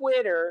take to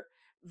Twitter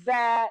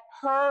that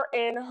her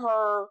and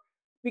her,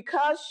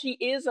 because she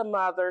is a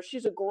mother,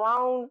 she's a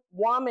grown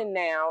woman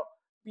now,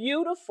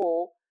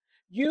 beautiful.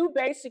 You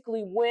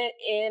basically went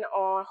in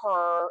on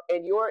her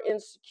and your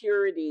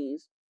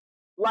insecurities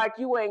like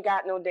you ain't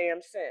got no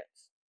damn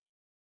sense.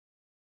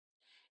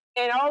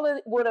 And all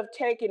it would have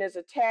taken is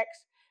a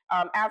text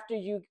after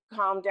you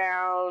calm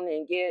down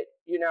and get,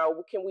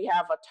 can we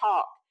have a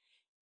talk?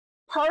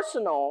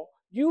 Personal,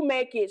 you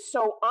make it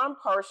so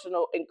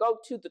unpersonal and go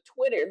to the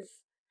Twitters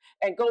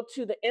and go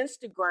to the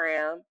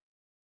Instagram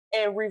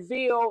and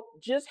reveal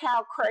just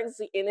how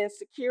crazy and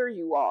insecure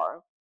you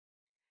are.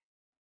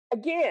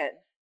 Again,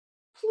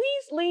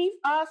 please leave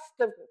us,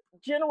 the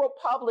general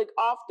public,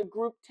 off the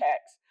group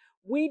text.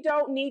 We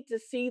don't need to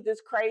see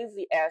this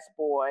crazy ass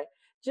boy.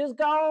 Just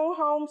go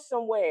home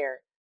somewhere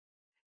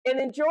and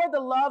enjoy the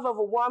love of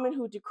a woman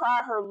who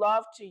decried her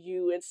love to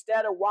you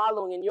instead of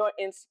wallowing in your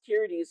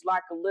insecurities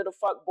like a little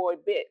fuckboy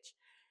bitch.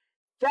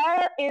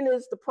 Therein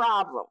is the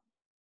problem.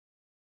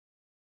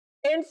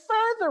 And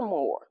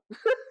furthermore,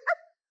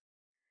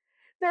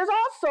 there's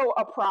also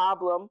a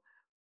problem,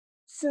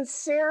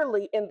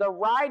 sincerely, in the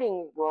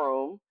writing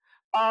room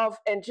of,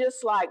 and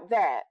just like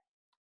that,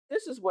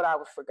 this is what I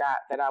forgot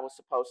that I was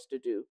supposed to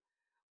do.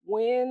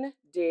 When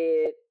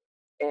did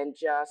and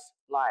just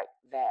like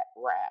that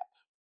rap?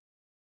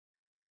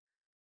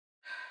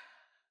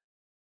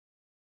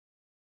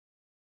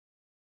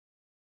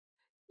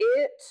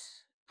 It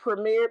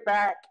premiered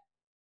back,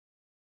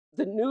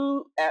 the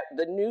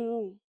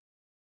new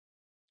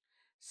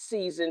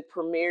season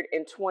premiered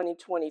in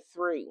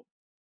 2023.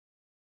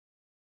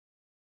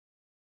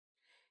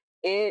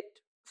 It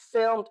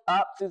filmed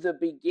up through the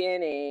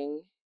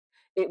beginning.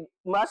 It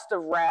must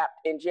have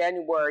wrapped in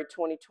January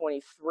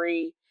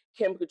 2023.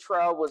 Kim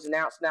Cattrall was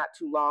announced not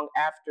too long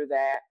after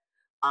that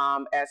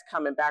as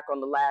coming back on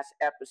the last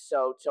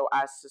episode. So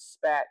I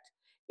suspect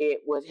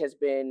has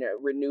been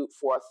renewed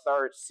for a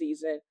third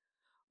season.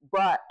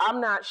 But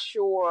I'm not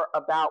sure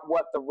about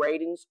what the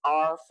ratings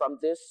are from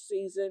this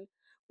season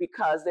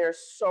because there's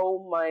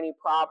so many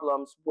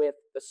problems with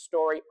the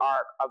story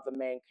arc of the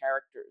main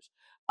characters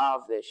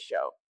of this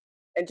show.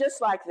 And just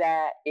like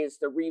that is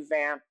the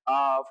revamp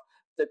of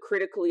the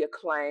critically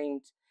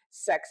acclaimed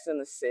Sex in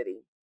the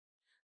City.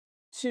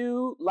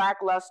 Two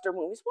lackluster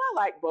movies. Well,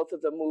 I like both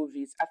of the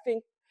movies. I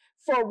think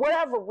for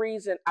whatever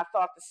reason, I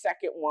thought the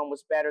second one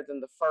was better than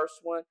the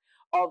first one,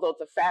 although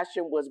the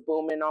fashion was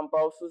booming on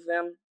both of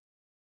them.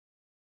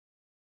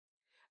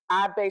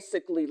 I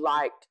basically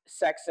liked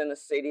Sex in the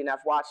City, and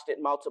I've watched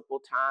it multiple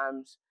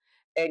times.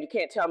 And you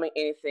can't tell me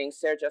anything.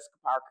 Sarah Jessica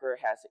Parker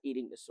has an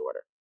eating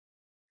disorder.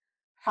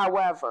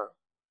 However,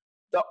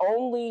 the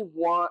only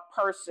one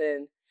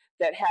person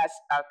that has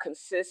a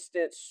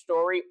consistent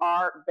story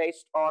arc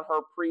based on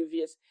her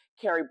previous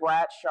Carrie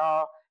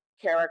Bradshaw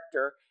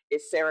character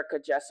is Sarah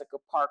Jessica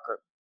Parker.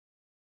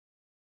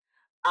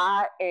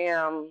 I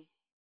am,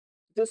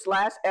 this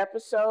last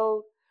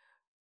episode,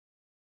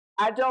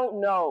 I don't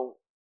know.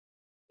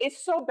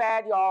 It's so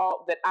bad,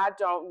 y'all, that I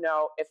don't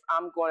know if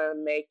I'm going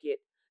to make it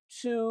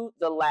to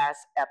the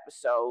last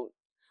episode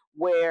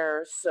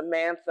where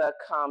Samantha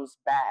comes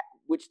back,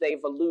 which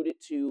they've alluded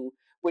to,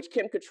 which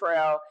Kim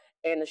Cattrall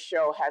and the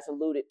show has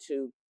alluded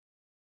to.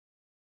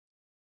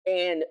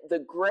 And the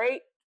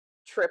great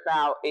trip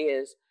out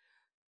is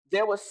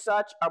there was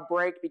such a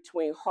break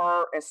between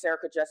her and Sarah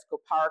Jessica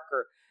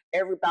Parker.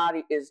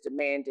 Everybody is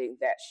demanding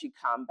that she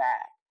come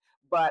back.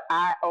 But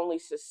I only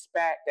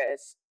suspect that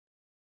it's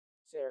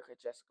Sarah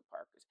Jessica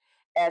Parker's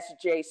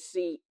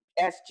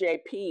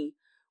SJP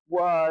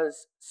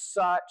was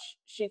such,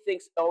 she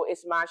thinks, oh,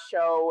 it's my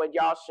show and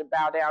y'all should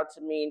bow down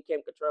to me. And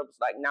Kim Cattrall was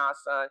like, nah,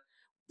 son,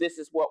 this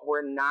is what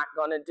we're not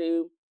going to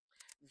do.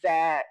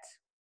 That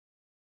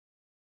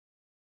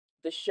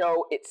the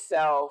show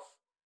itself,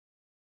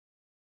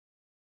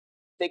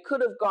 they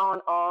could have gone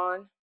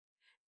on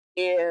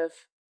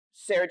if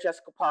Sarah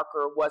Jessica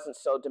Parker wasn't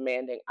so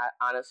demanding, I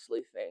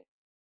honestly think.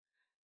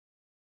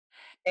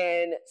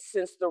 And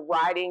since the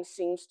writing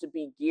seems to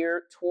be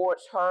geared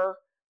towards her,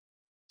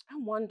 I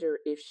wonder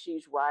if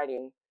she's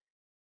writing.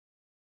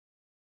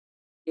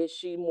 Is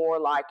she more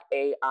like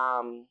a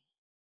let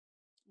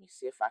me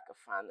see if I can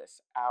find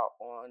this out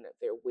on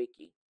their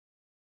wiki.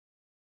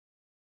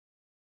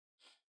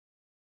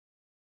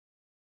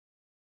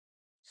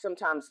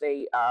 Sometimes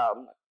they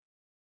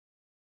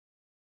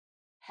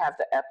have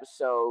the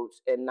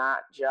episodes and not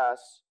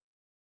just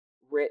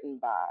written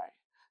by.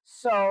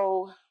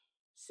 So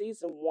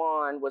season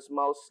 1 was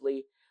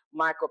mostly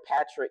Michael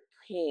Patrick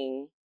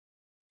King.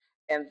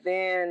 And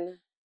then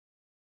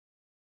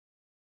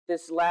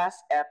this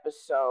last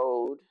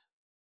episode,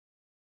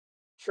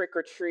 Trick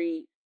or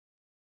Treat,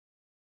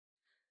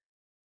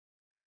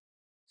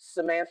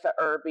 Samantha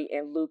Irby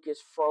and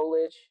Lucas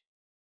Frolich.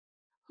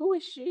 Who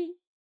is she?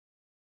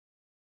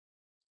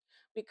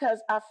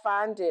 Because I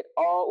find it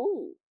all,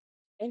 ooh,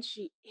 and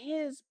she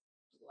is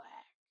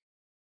black.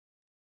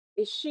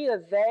 Is she a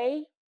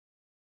they?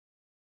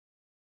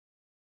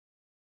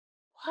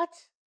 What?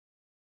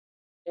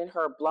 In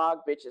her blog,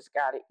 Bitches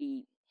Gotta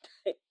Eat.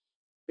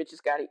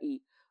 Bitches Gotta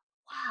Eat.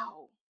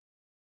 Wow.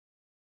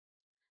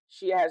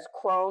 She has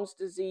Crohn's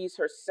disease,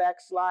 her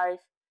sex life.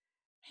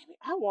 Maybe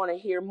I want to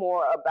hear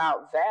more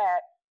about that.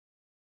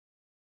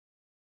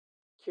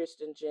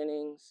 Kirsten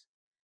Jennings.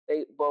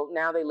 They both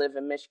now they live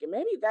in Michigan.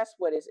 Maybe that's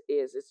what it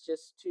is. It's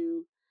just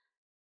too.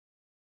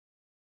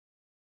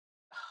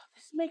 Oh,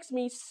 this makes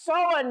me so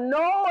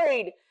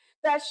annoyed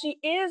that she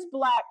is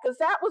black because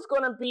that was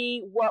going to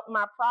be what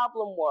my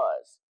problem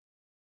was.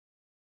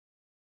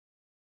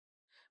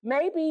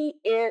 Maybe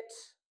it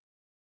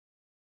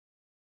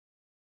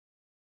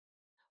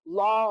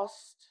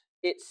lost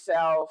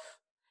itself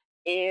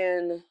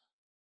in,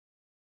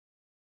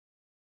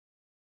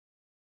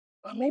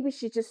 or maybe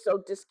she's just so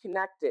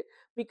disconnected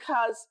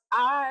because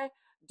I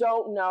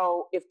don't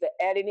know if the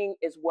editing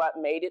is what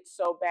made it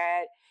so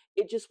bad.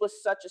 It just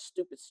was such a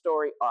stupid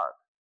story arc.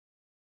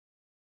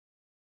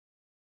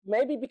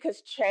 Maybe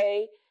because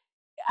Che,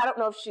 I don't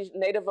know if she's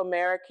Native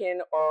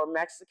American or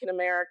Mexican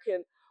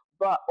American,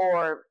 but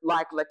or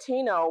like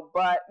Latino,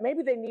 but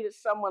maybe they needed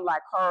someone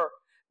like her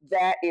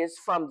that is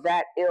from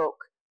that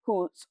ilk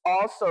who's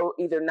also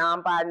either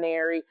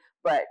non-binary,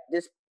 but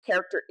this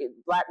character,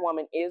 black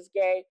woman, is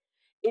gay.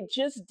 It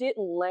just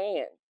didn't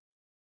land.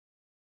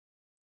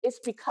 It's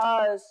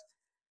because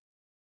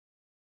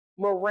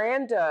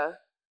Miranda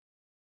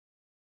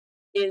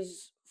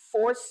is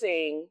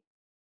forcing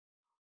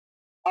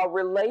a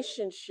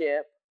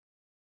relationship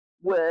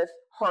with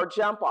her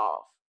jump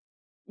off.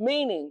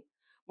 Meaning,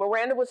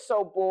 Miranda was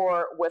so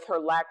bored with her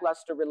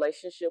lackluster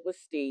relationship with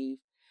Steve,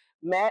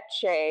 met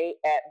Che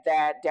at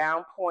that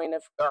down point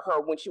of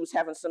her when she was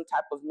having some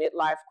type of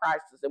midlife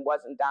crisis and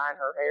wasn't dyeing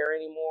her hair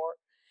anymore.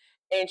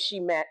 And she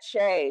met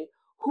Che,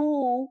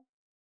 who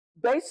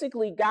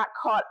basically got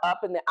caught up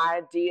in the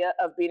idea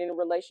of being in a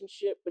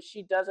relationship, but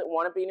she doesn't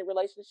want to be in a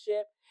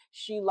relationship.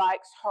 She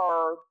likes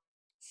her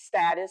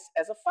status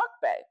as a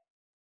fuckbae.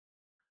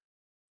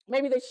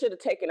 Maybe they should have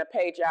taken a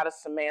page out of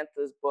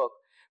Samantha's book.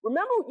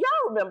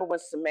 Y'all remember when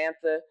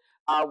Samantha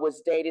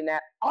was dating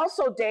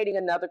also dating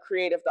another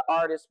creative, the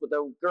artist with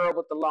a girl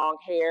with the long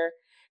hair,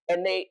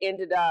 and they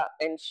ended up,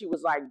 and she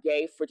was like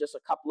gay for just a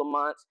couple of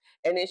months,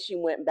 and then she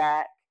went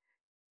back.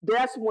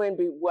 That's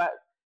what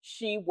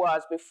she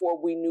was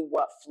before we knew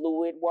what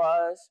fluid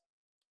was.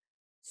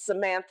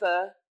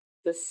 Samantha,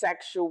 the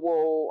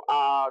sexual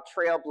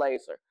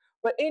trailblazer.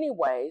 But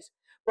anyways,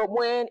 but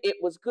when it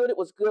was good, it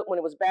was good. When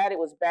it was bad, it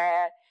was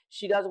bad.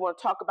 She doesn't want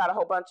to talk about a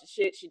whole bunch of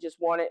shit. She just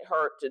wanted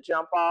her to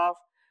jump off.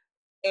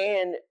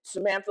 And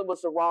Samantha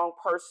was the wrong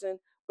person.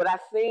 But I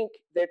think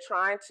they're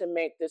trying to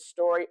make this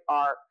story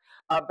arc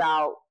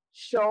about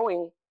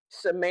showing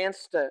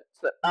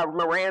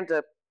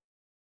Miranda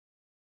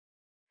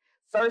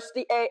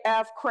thirsty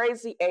AF,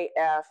 crazy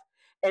AF,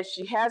 and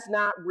she has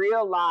not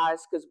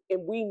realized,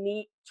 and we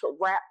need to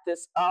wrap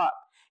this up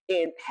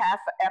in half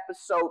an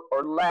episode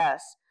or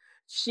less.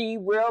 She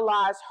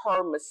realized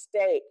her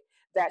mistake,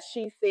 that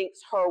she thinks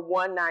her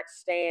one night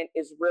stand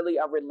is really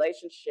a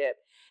relationship.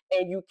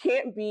 And you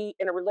can't be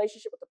in a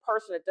relationship with a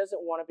person that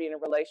doesn't want to be in a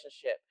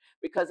relationship,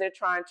 because they're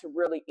trying to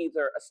really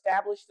either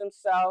establish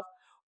themselves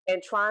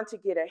and trying to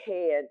get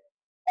ahead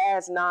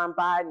as non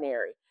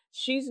binary.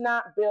 She's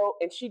not built,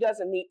 and she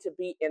doesn't need to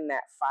be in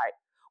that fight.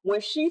 When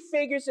she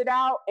figures it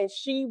out and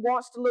she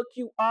wants to look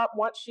you up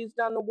once she's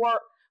done the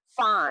work,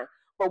 fine.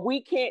 But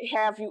we can't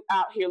have you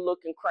out here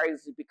looking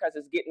crazy, because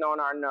it's getting on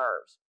our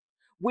nerves.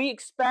 We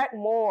expect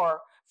more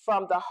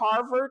from the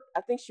Harvard,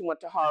 I think she went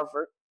to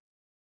Harvard,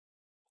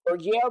 or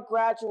Yale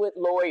graduate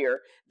lawyer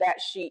that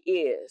she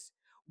is.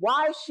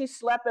 Why is she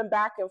schlepping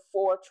back and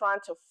forth trying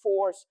to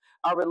force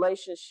a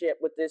relationship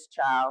with this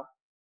child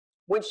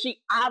when she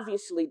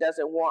obviously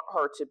doesn't want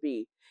her to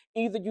be?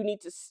 Either you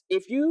need to,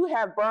 if you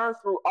have burned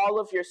through all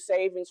of your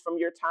savings from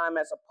your time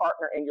as a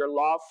partner in your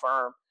law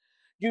firm,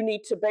 you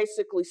need to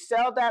basically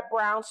sell that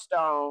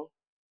brownstone.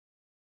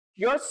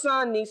 Your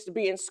son needs to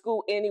be in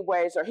school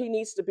anyways, or he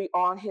needs to be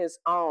on his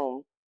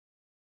own.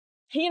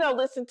 He don't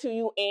listen to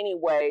you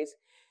anyways.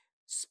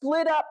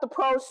 Split up the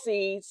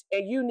proceeds,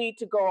 and you need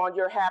to go on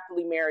your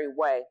happily married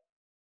way.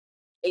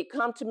 And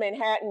come to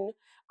Manhattan,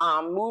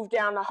 move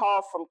down the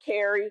hall from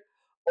Carrie,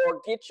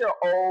 or get your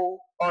old,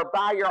 or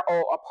buy your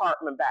old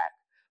apartment back.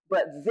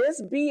 But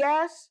this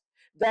BS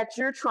that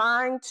you're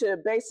trying to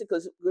basically,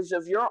 because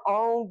of your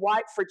own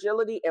white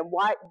fragility and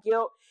white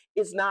guilt,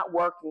 is not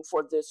working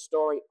for this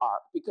story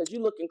arc, because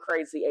you're looking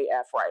crazy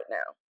AF right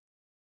now.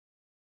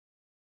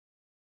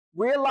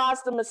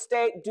 Realize the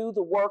mistake, do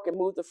the work, and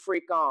move the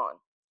freak on.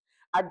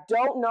 I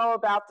don't know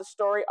about the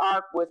story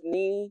arc with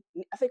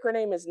I think her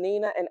name is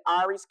Nina, and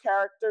Ari's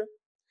character.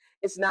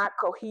 It's not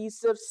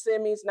cohesive.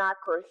 Simi's not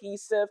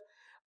cohesive.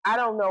 I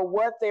don't know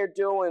what they're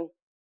doing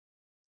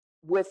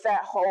with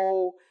that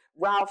whole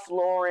Ralph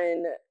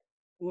Lauren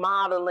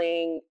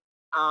modeling,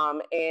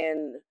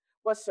 and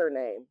what's her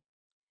name?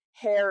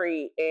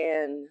 Harry,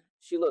 and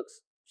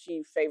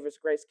she favors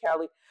Grace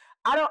Kelly.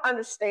 I don't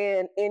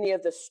understand any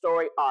of the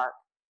story arc.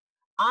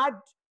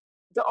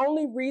 The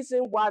only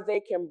reason why they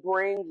can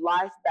bring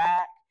life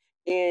back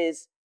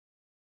is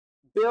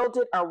build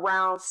it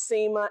around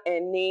Seema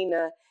and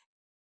Nina.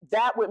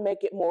 That would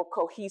make it more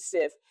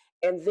cohesive,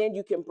 and then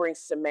you can bring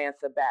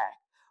Samantha back.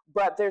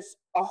 But there's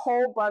a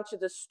whole bunch of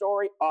the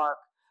story arc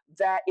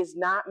that is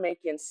not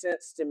making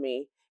sense to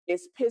me.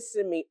 It's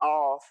pissing me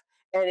off,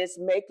 and it's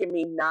making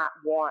me not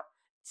want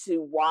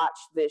to watch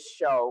this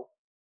show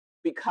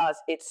because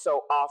it's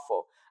so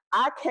awful.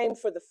 I came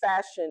for the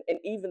fashion, and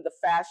even the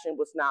fashion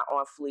was not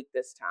on fleek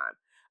this time.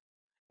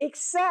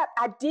 Except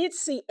I did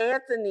see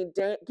Anthony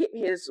get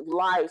his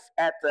life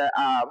at the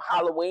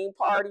Halloween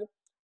party.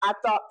 I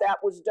thought that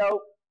was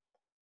dope.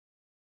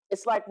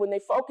 It's like when they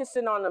focus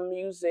in on the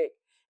music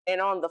and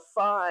on the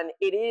fun,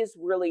 it is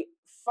really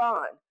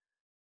fun.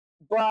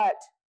 But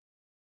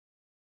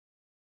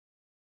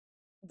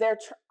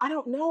I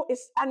don't know.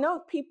 I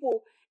know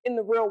people in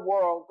the real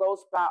world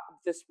goes about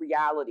this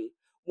reality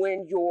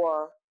when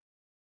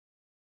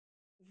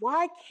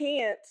why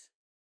can't,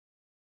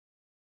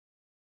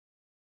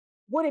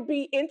 would it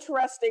be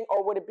interesting,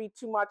 or would it be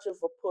too much of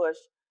a push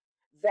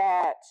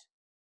that,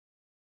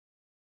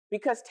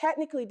 because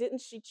technically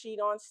didn't she cheat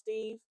on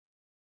Steve?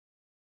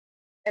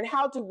 And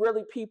how do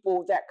really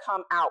people that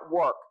come out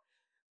work?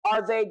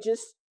 Are they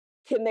just,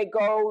 can he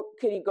go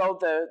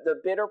the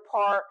bitter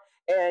part,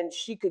 and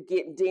she could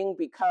get dinged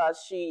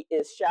because she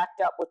is shacked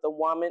up with a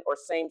woman, or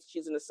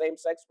she's in a same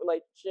sex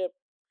relationship?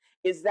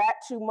 Is that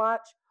too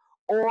much?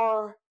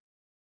 Or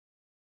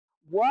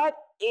what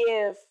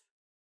if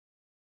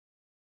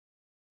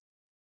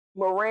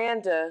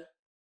Miranda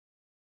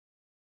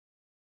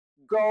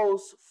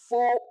goes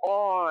full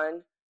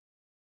on,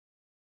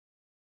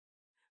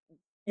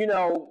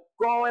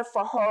 going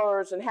for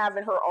hers and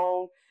having her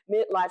own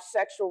midlife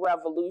sexual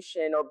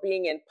revolution, or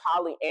being in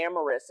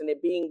polyamorous and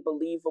it being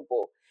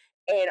believable?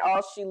 and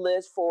all she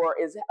lives for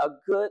is a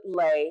good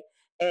lay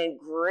and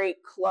great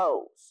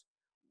clothes.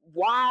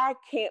 Why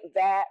can't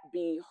that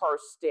be her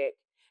stick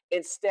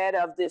instead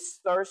of this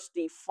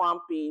thirsty,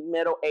 frumpy,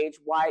 middle aged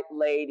white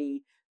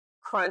lady,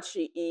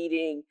 crunchy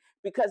eating?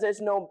 Because there's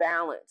no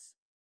balance.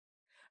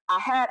 I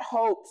had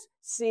hopes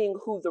seeing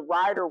who the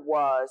writer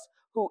was,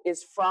 who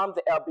is from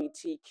the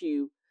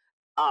LGBTQ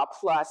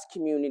plus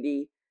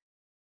community.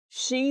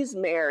 She's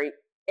married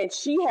and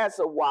she has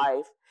a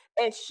wife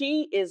and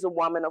she is a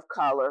woman of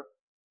color.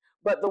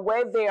 But the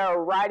way they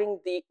are writing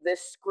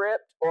this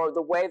script, or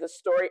the way the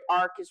story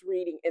arc is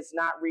reading, is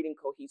not reading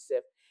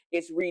cohesive.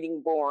 It's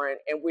reading boring,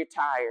 and we're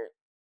tired.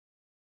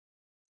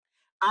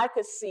 I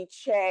could see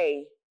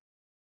Che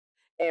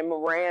and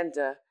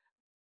Miranda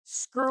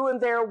screwing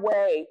their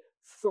way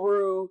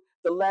through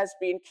the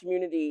lesbian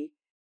community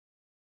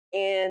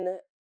in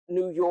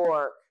New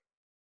York,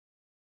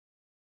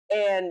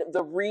 and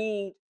the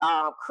Reed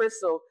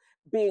Crystal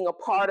being a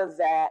part of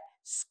that,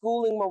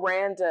 schooling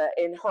Miranda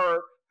in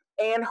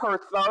her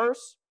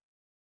thirst,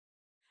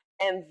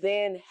 and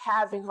then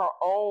having her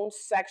own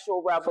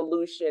sexual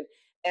revolution,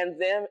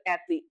 and them at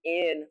the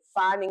end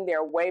finding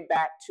their way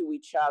back to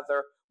each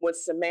other when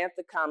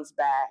Samantha comes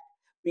back,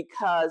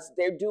 because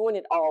they're doing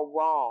it all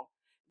wrong.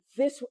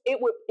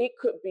 It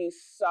could be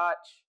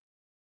such,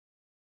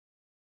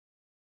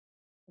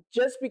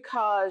 just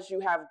because you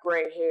have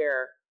gray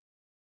hair,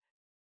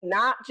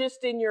 not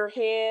just in your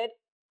head,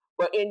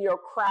 but in your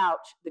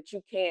crouch, that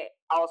you can't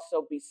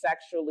also be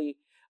sexually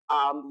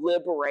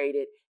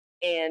liberated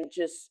and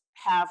just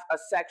have a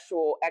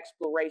sexual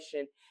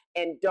exploration,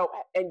 and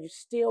you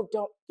still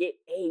don't get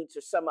AIDS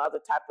or some other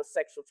type of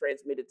sexual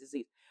transmitted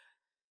disease.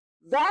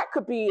 That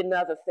could be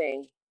another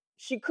thing.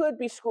 She could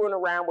be screwing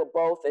around with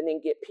both and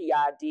then get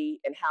PID,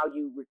 and how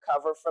you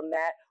recover from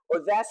that.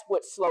 Or that's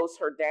what slows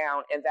her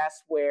down, and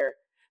that's where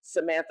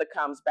Samantha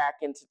comes back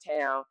into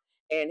town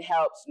and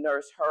helps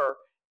nurse her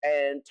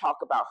and talk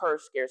about her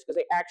scares, because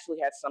they actually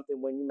had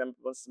something, when you remember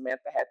when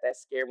Samantha had that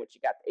scare when she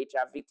got the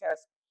HIV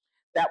test.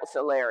 That was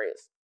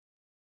hilarious.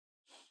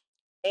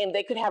 And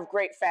they could have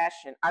great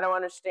fashion. I don't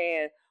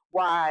understand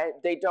why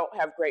they don't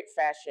have great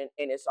fashion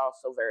and it's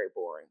also very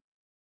boring.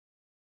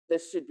 They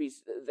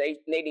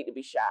need to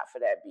be shot for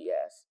that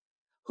BS.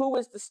 Who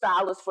is the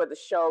stylist for the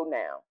show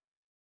now?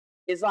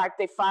 It's like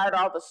they fired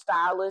all the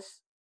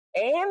stylists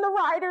and the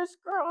writers.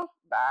 Girl,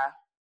 bye.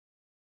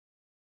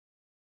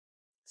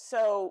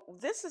 So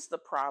this is the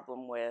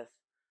problem with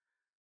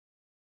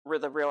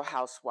The Real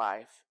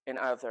Housewife and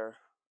other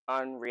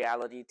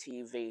unreality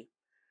TV.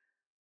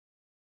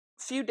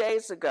 A few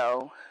days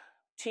ago,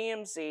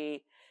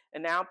 TMZ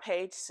and now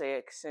Page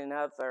Six and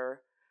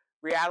other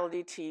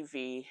reality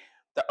TV,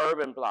 the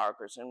urban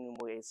bloggers in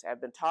ways, have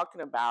been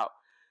talking about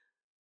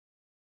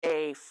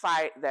a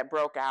fight that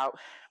broke out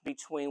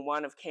between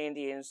one of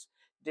Candia's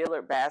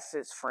Dillard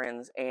Bassett's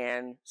friends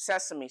and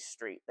Sesame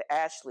Street, the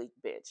Ashley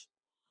bitch.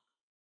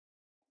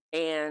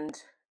 And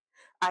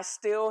I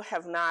still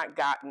have not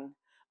gotten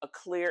a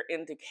clear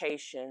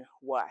indication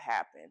what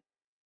happened.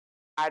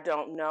 I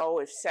don't know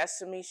if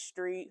Sesame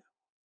Street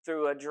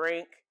threw a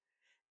drink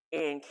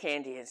in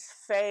Candia's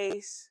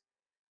face,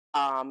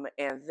 and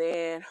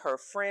then her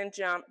friend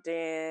jumped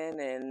in,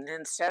 and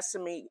then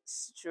Sesame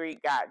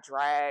Street got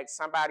dragged.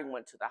 Somebody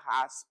went to the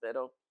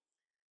hospital.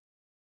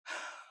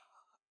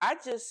 I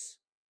just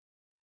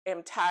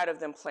am tired of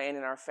them playing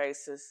in our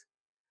faces,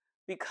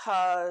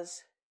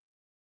 because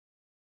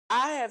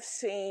I have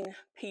seen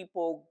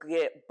people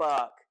get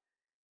buck.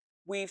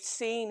 We've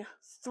seen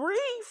 3,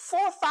 4,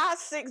 5,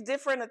 6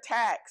 different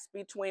attacks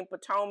between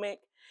Potomac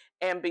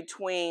and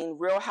between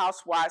Real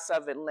Housewives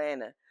of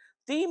Atlanta.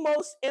 The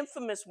most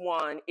infamous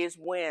one is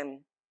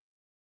when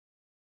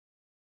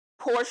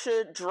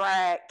Portia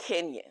dragged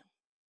Kenya.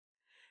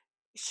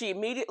 She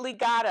immediately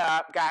got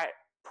up,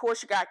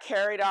 Portia got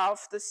carried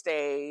off the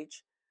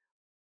stage.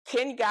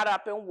 Kenya got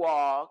up and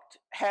walked,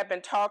 had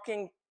been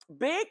talking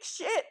big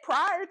shit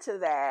prior to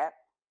that,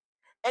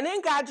 and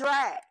then got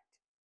dragged.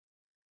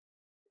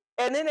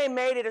 And then they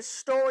made it a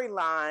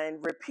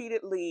storyline,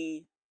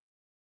 repeatedly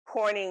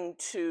pointing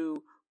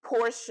to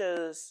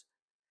Portia's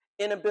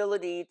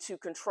inability to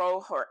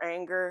control her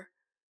anger.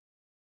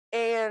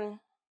 And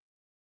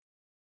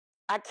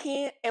I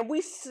can't, and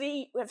we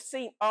have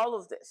seen all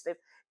of this.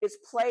 It's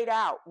played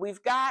out.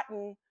 We've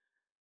gotten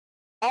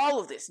all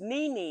of this.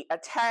 Nene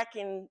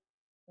attacking,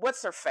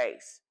 what's her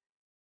face?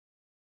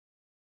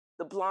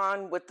 The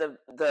blonde with the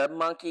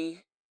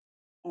monkey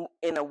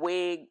in a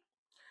wig.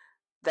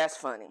 That's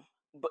funny.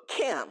 But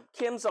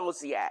Kim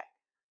Zolciak.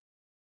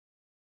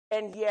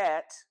 And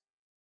yet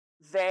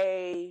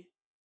they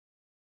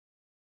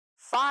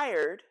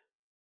fired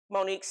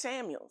Monique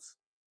Samuels.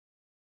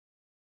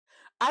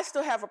 I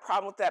still have a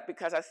problem with that,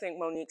 because I think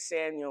Monique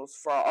Samuels,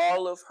 for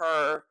all of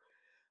her,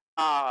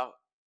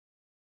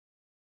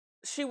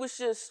 she was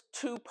just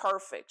too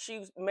perfect.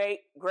 She made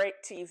great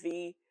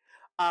TV,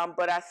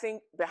 but I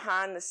think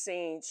behind the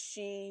scenes,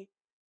 it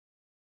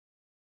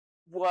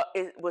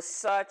was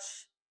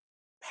such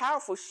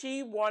powerful.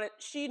 She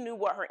knew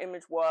what her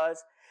image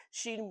was.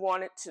 She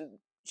wanted to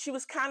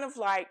kind of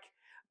like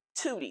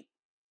Tootie.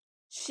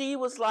 She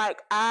was like,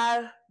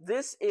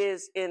 this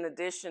is in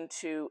addition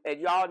to,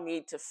 and y'all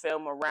need to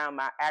film around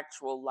my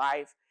actual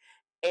life.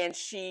 And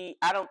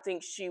I don't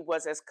think she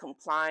was as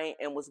compliant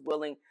and was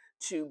willing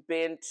to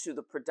bend to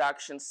the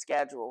production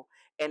schedule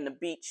and the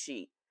beat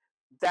sheet.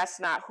 That's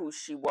not who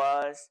she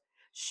was.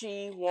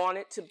 She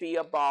wanted to be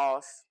a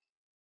boss,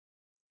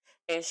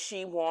 and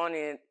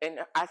and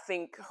I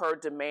think her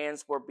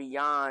demands were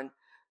beyond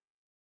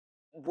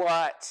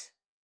what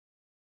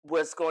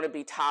was going to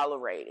be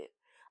tolerated.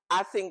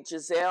 I think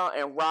Giselle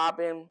and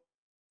Robin,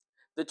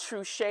 the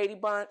true shady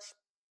bunch,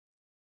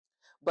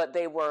 but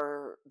they had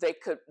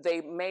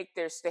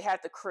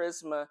the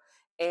charisma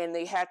and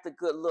they had the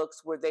good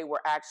looks where they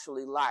were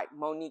actually liked.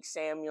 Monique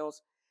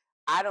Samuels,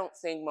 I don't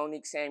think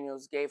Monique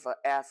Samuels gave a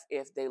F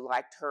if they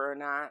liked her or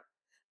not.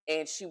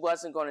 And she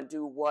wasn't going to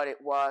do what it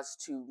was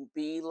to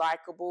be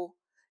likable.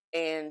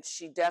 And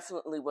she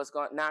definitely was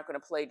not going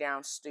to play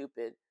down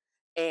stupid.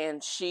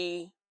 And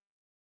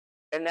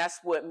that's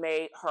what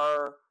made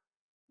her,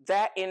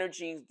 that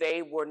energy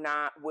they were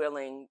not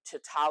willing to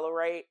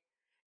tolerate.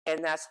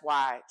 And that's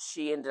why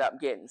she ended up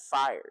getting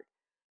fired.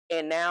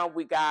 And now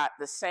we got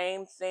the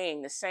same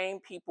thing, the same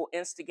people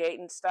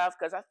instigating stuff.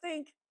 Because I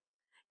think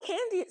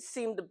Candy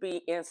seemed to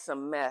be in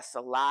some mess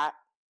a lot.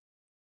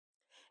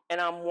 And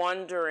I'm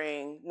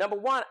wondering, number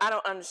one, I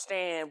don't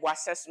understand why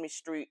Sesame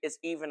Street is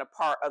even a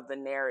part of the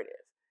narrative.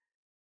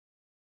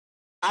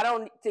 I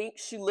don't think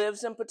she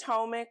lives in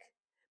Potomac,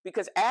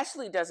 because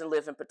Ashley doesn't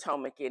live in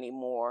Potomac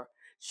anymore.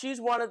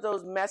 She's one of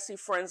those messy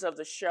friends of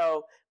the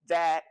show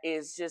that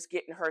is just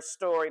getting her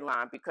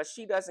storyline, because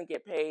she doesn't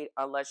get paid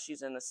unless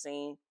she's in the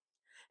scene.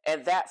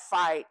 And that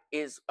fight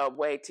is a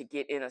way to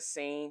get in a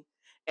scene.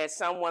 And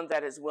someone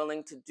that is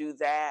willing to do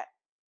that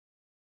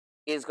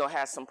is going to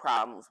have some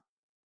problems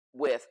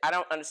with. I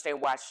don't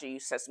understand why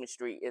Sesame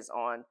Street, is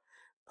on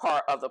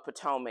part of the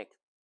Potomac.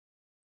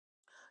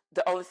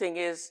 The only thing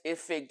is,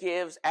 if it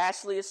gives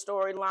Ashley a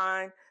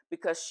storyline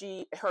because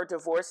her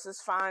divorce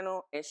is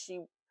final and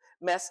she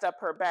messed up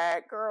her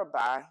bag, girl,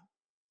 bye.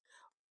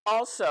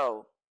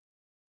 Also,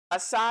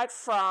 aside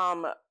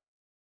from,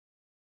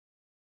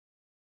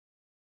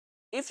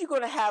 if you're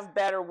going to have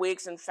better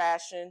wigs and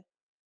fashion,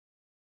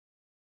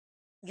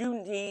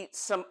 you need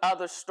some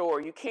other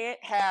story. You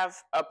can't have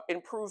an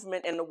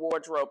improvement in the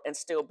wardrobe and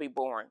still be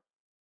boring.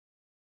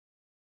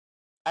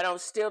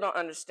 Still don't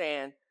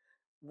understand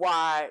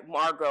why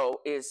Margot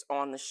is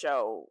on the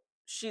show.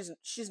 She's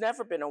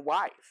never been a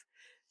wife.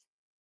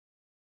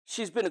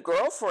 She's been a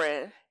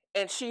girlfriend,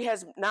 and she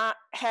has not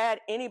had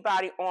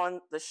anybody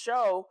on the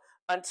show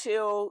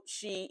until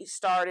she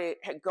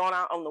had gone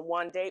out on the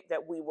one date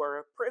that we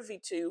were privy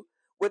to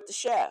with the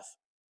chef.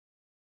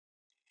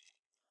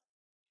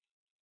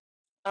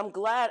 I'm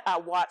glad I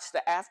watched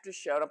the after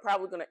show. I'm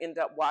probably going to end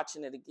up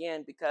watching it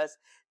again because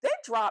they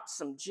dropped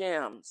some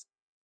gems.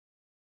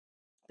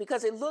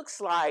 Because it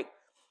looks like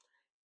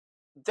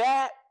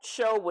that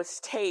show was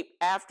taped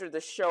after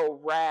the show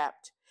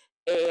wrapped,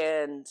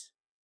 and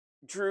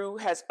Drew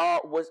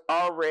was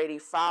already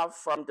filed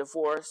from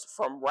divorce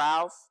from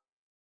Ralph.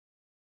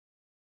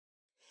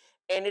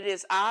 And it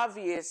is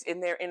obvious in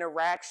their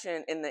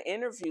interaction in the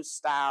interview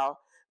style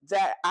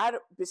that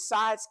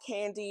besides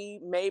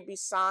Candy, maybe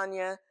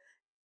Sonia,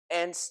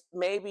 and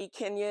maybe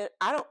Kenya,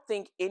 I don't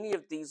think any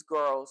of these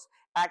girls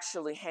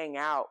actually hang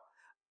out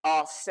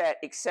offset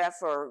except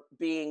for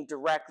being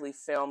directly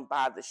filmed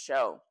by the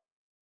show.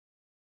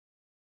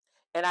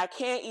 And I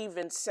can't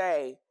even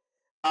say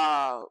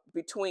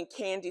between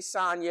Candy,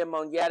 Sonia,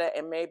 Monietta,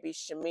 and maybe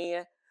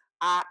Shamia,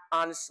 I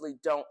honestly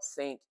don't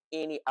think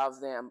any of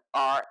them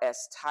are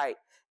as tight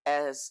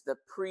as the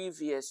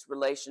previous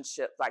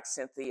relationship, like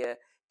Cynthia,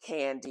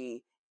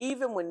 Candy.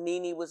 Even when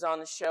Nene was on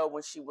the show,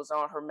 when she was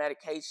on her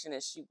medication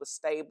and she was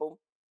stable,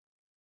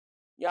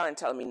 y'all ain't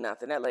telling me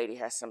nothing. That lady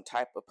has some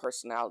type of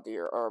personality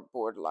or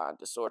borderline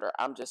disorder.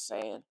 I'm just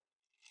saying.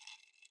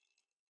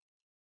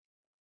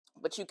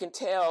 But you can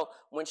tell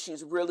when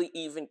she's really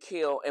even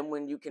keel and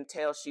when you can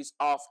tell she's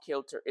off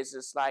kilter. It's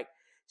just like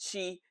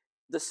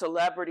the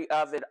celebrity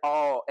of it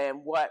all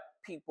and what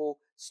people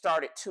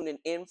started tuning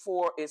in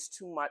for is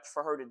too much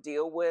for her to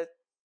deal with.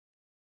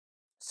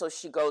 So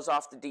she goes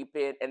off the deep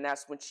end, and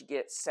that's when she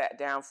gets sat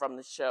down from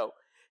the show.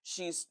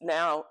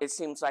 It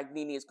seems like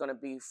Nene is going to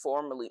be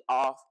formally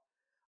off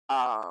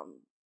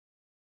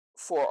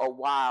for a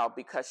while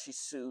because she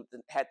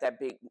had that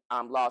big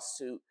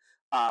lawsuit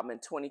in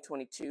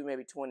 2022,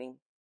 maybe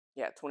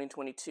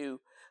 2022,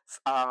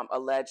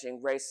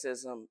 alleging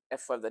racism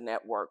for the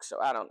network.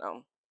 So I don't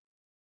know.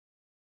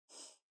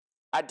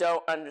 I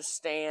don't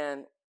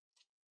understand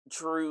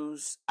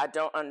Drew's. I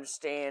don't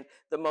understand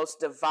the most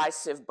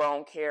divisive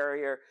bone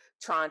carrier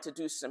trying to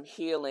do some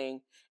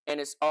healing, and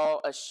it's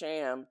all a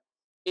sham.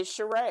 It's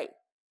Sheree.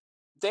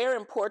 They're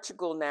in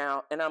Portugal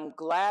now, and I'm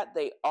glad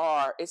they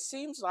are. It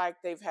seems like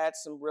they've had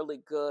some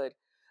really good,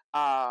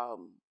 the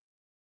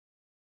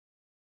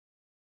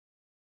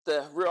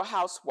Real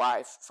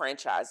Housewife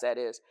franchise, that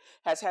is,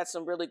 has had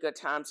some really good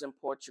times in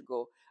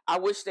Portugal. I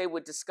wish they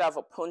would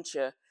discover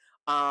Puncha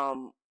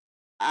Um,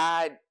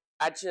 I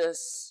I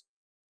just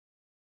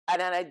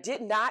and I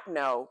did not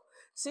know.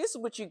 See, this is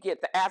what you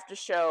get. The after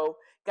show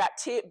got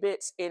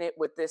tidbits in it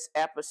with this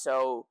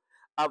episode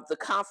of the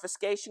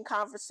confiscation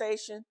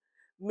conversation,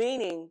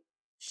 meaning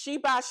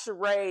Sheba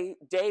Sheree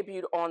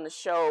debuted on the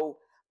show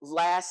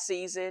last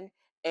season,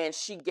 and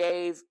she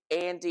gave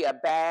Andy a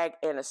bag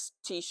and a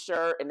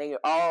t-shirt, and they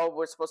all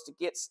were supposed to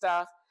get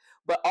stuff,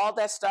 but all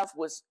that stuff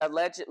was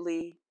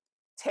allegedly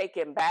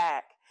taken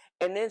back.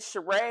 And then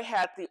Sheree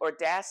had the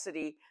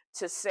audacity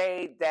to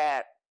say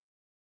that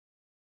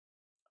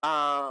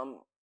um,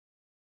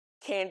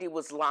 Candy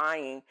was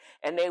lying,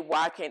 and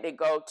why can't they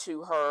go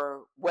to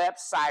her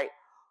website,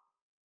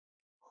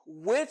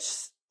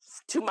 which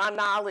to my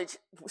knowledge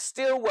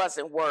still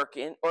wasn't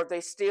working, or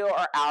they still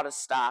are out of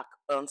stock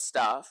on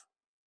stuff,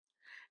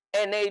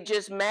 and they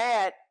just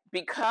mad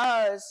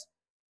because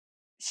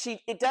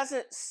it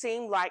doesn't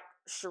seem like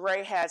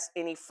Sheree has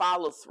any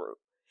follow through.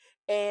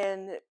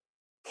 And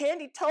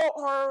Candy told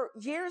her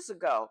years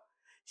ago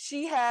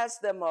she has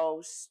the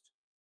most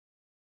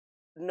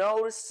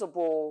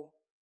noticeable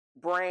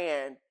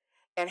brand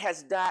and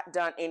has not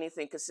done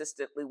anything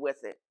consistently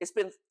with it. It's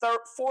been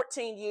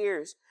 14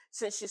 years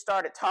since she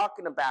started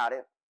talking about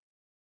it.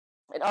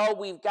 And all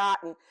we've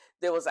gotten,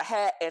 there was a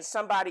hat and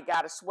somebody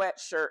got a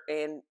sweatshirt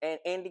and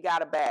Andy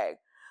got a bag.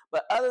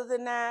 But other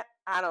than that,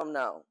 I don't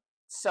know.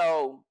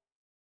 So,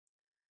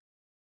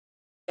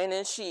 and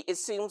then it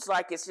seems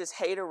like it's just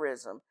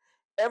haterism.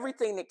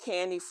 Everything that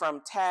Candy,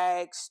 from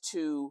tags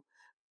to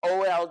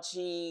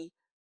OLG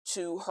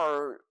to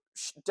her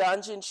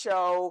dungeon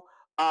show,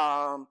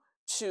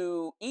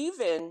 to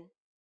even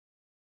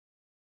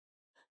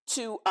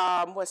to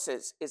what's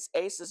this? It's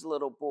Ace's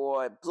little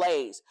boy,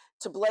 Blaze.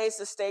 To Blaze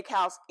the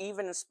Steakhouse,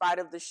 even in spite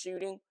of the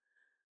shooting,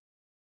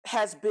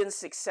 has been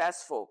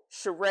successful.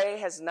 Sheree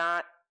has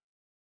not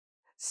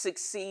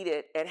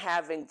succeeded in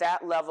having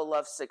that level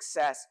of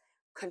success,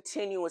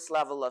 continuous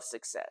level of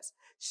success.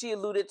 She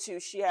alluded to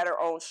she had her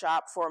own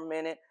shop for a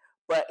minute,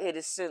 but it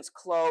has since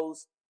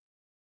closed.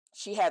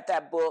 She had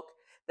that book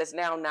that's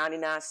now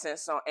 99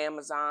 cents on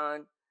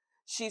Amazon.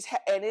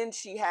 And then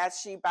she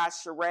by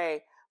Sheree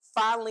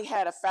finally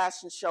had a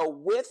fashion show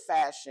with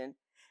fashion,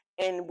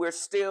 and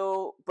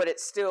but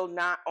it's still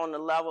not on the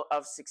level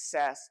of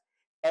success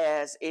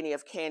as any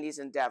of Candy's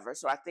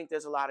endeavors. So I think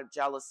there's a lot of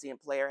jealousy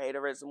and player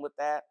haterism with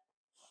that.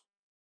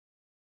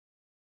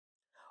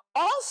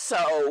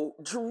 Also,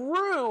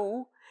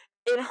 Drew,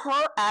 in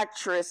her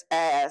actress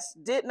ass,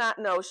 did not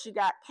know she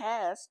got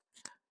cast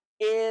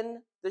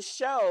in the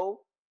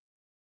show,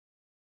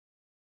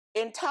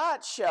 in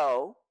Todd's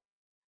show.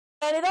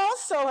 And it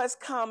also has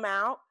come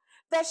out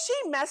that she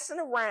messing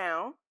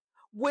around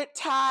with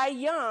Ty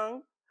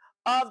Young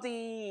of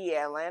the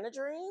Atlanta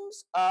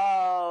Dreams,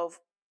 of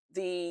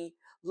the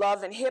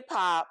Love and Hip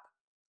Hop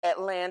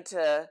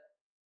Atlanta,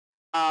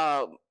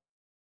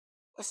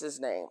 what's his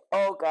name?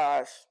 Oh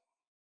gosh.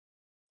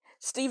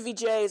 Stevie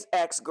J's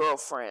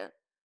ex-girlfriend.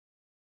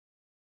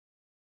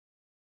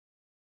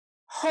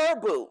 Her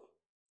boo.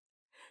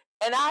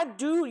 And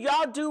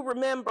y'all do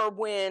remember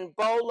when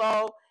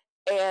Bolo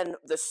and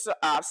the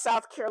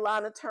South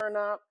Carolina turn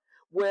up,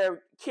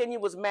 where Kenya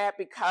was mad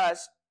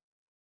because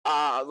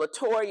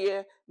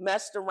Latoya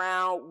messed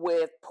around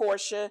with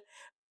Portia.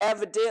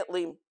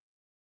 Evidently,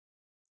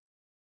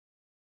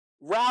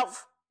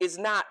 Ralph is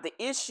not the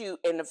issue,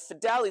 and the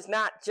fidelity is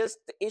not just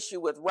the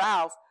issue with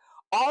Ralph.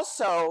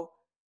 Also,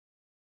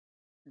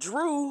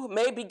 Drew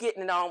may be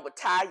getting it on with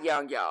Ty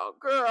Young, y'all.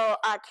 Girl,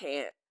 I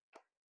can't.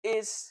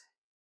 It's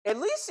at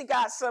least she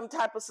got some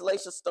type of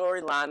salacious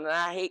storyline, and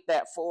I hate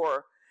that for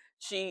her.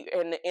 She,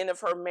 in the end of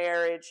her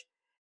marriage,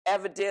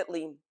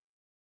 evidently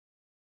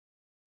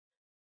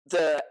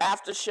the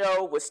after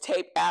show was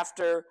taped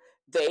after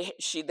they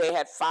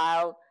had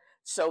filed,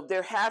 so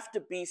there have to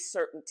be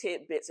certain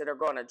tidbits that are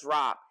going to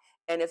drop.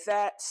 And if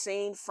that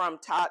scene from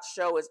Todd's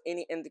show is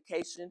any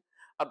indication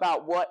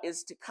about what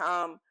is to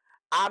come,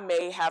 I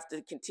may have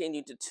to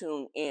continue to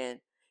tune in.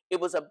 It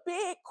was a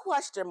big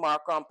question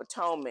mark on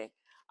Potomac.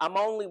 I'm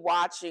only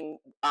watching,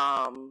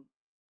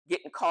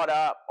 getting caught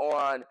up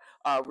on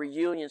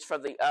reunions for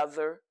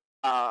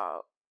uh,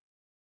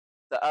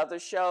 the other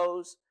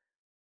shows.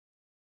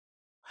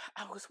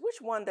 Which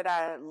one did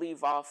I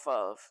leave off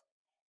of?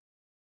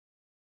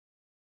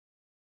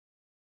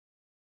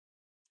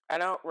 I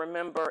don't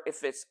remember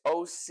if it's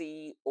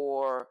OC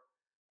or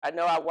I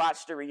know I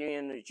watched the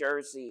reunion in New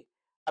Jersey.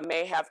 I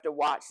may have to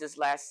watch this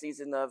last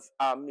season of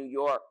New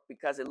York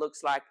because it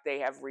looks like they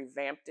have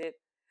revamped it.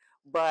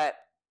 But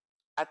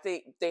I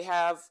think they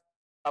have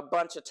a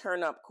bunch of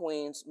turn-up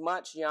queens,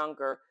 much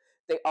younger.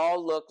 They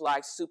all look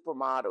like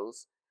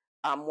supermodels.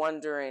 I'm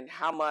wondering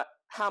how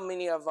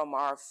many of them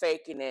are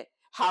faking it.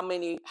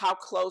 How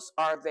close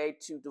are they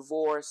to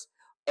divorce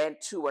and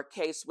to a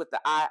case with the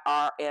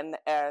IR and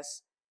the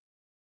S?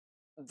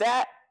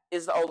 That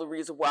is the only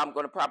reason why I'm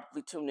going to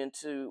probably tune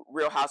into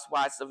Real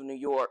Housewives of New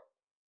York.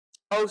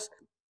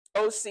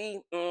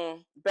 OC,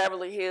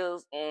 Beverly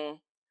Hills,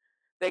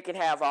 they can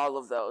have all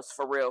of those,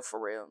 for real, for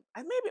real.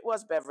 And maybe it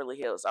was Beverly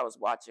Hills I was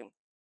watching.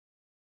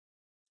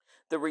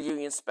 the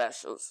reunion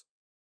specials.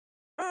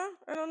 I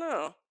don't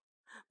know.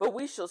 But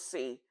we shall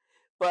see.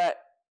 But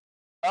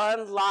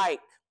unlike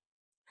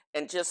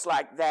and just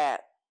like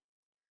that,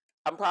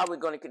 I'm probably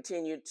going to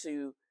continue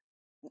to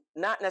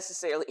not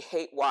necessarily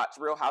hate watch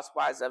Real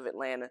Housewives of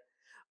Atlanta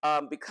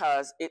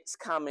because it's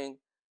coming.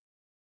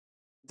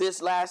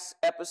 This last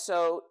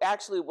episode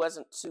actually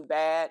wasn't too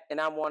bad, and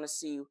I want to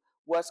see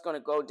what's going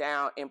to go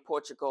down in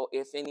Portugal,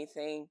 if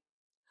anything,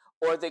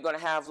 or they're going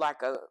to have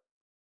like a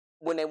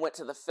when they went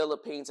to the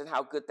Philippines and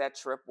how good that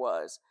trip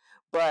was.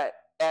 But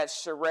as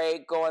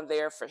Sheree going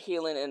there for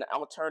healing and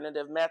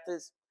alternative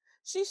methods,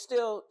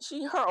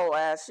 her old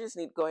ass, she just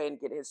need to go ahead and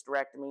get a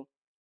hysterectomy,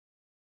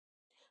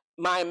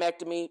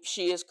 myomectomy.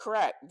 She is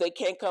correct. They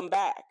can't come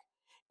back.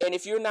 And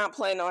if you're not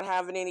planning on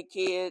having any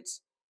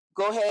kids,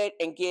 go ahead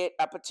and get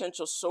a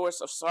potential source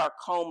of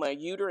sarcoma,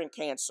 uterine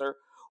cancer,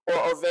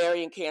 or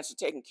ovarian cancer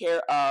taken care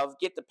of.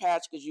 Get the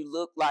patch because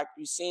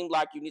you seem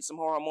like you need some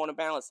hormonal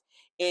balance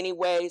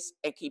anyways,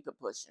 and keep it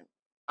pushing.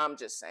 I'm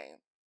just saying.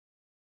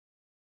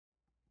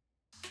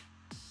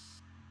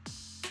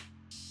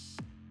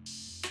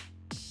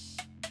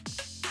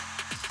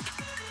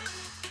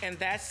 And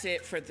that's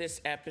it for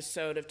this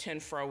episode of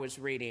TNFro is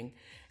Reading.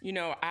 You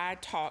know, I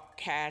talked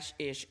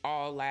cash-ish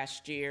all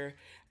last year.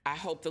 I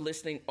hope the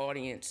listening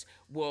audience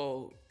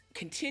will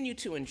continue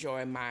to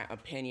enjoy my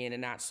opinion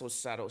and not so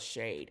subtle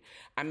shade.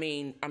 I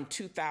mean, I'm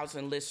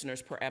 2,000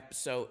 listeners per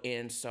episode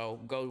in,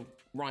 so go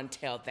run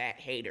tell that,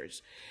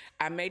 haters.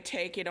 I may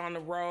take it on the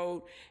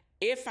road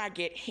if I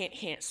get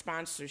hint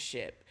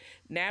sponsorship.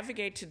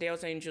 Navigate to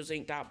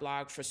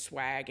DalesAngelsInc.blog for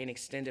swag and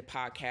extended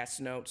podcast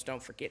notes.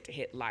 Don't forget to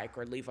hit like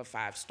or leave a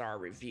 5-star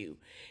review.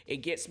 It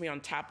gets me on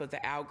top of the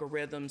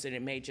algorithms and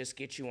it may just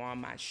get you on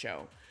my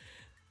show.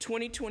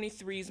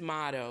 2023's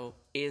motto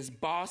is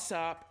boss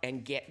up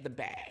and get the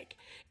bag.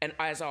 And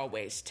as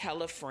always,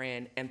 tell a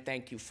friend and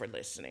thank you for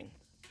listening.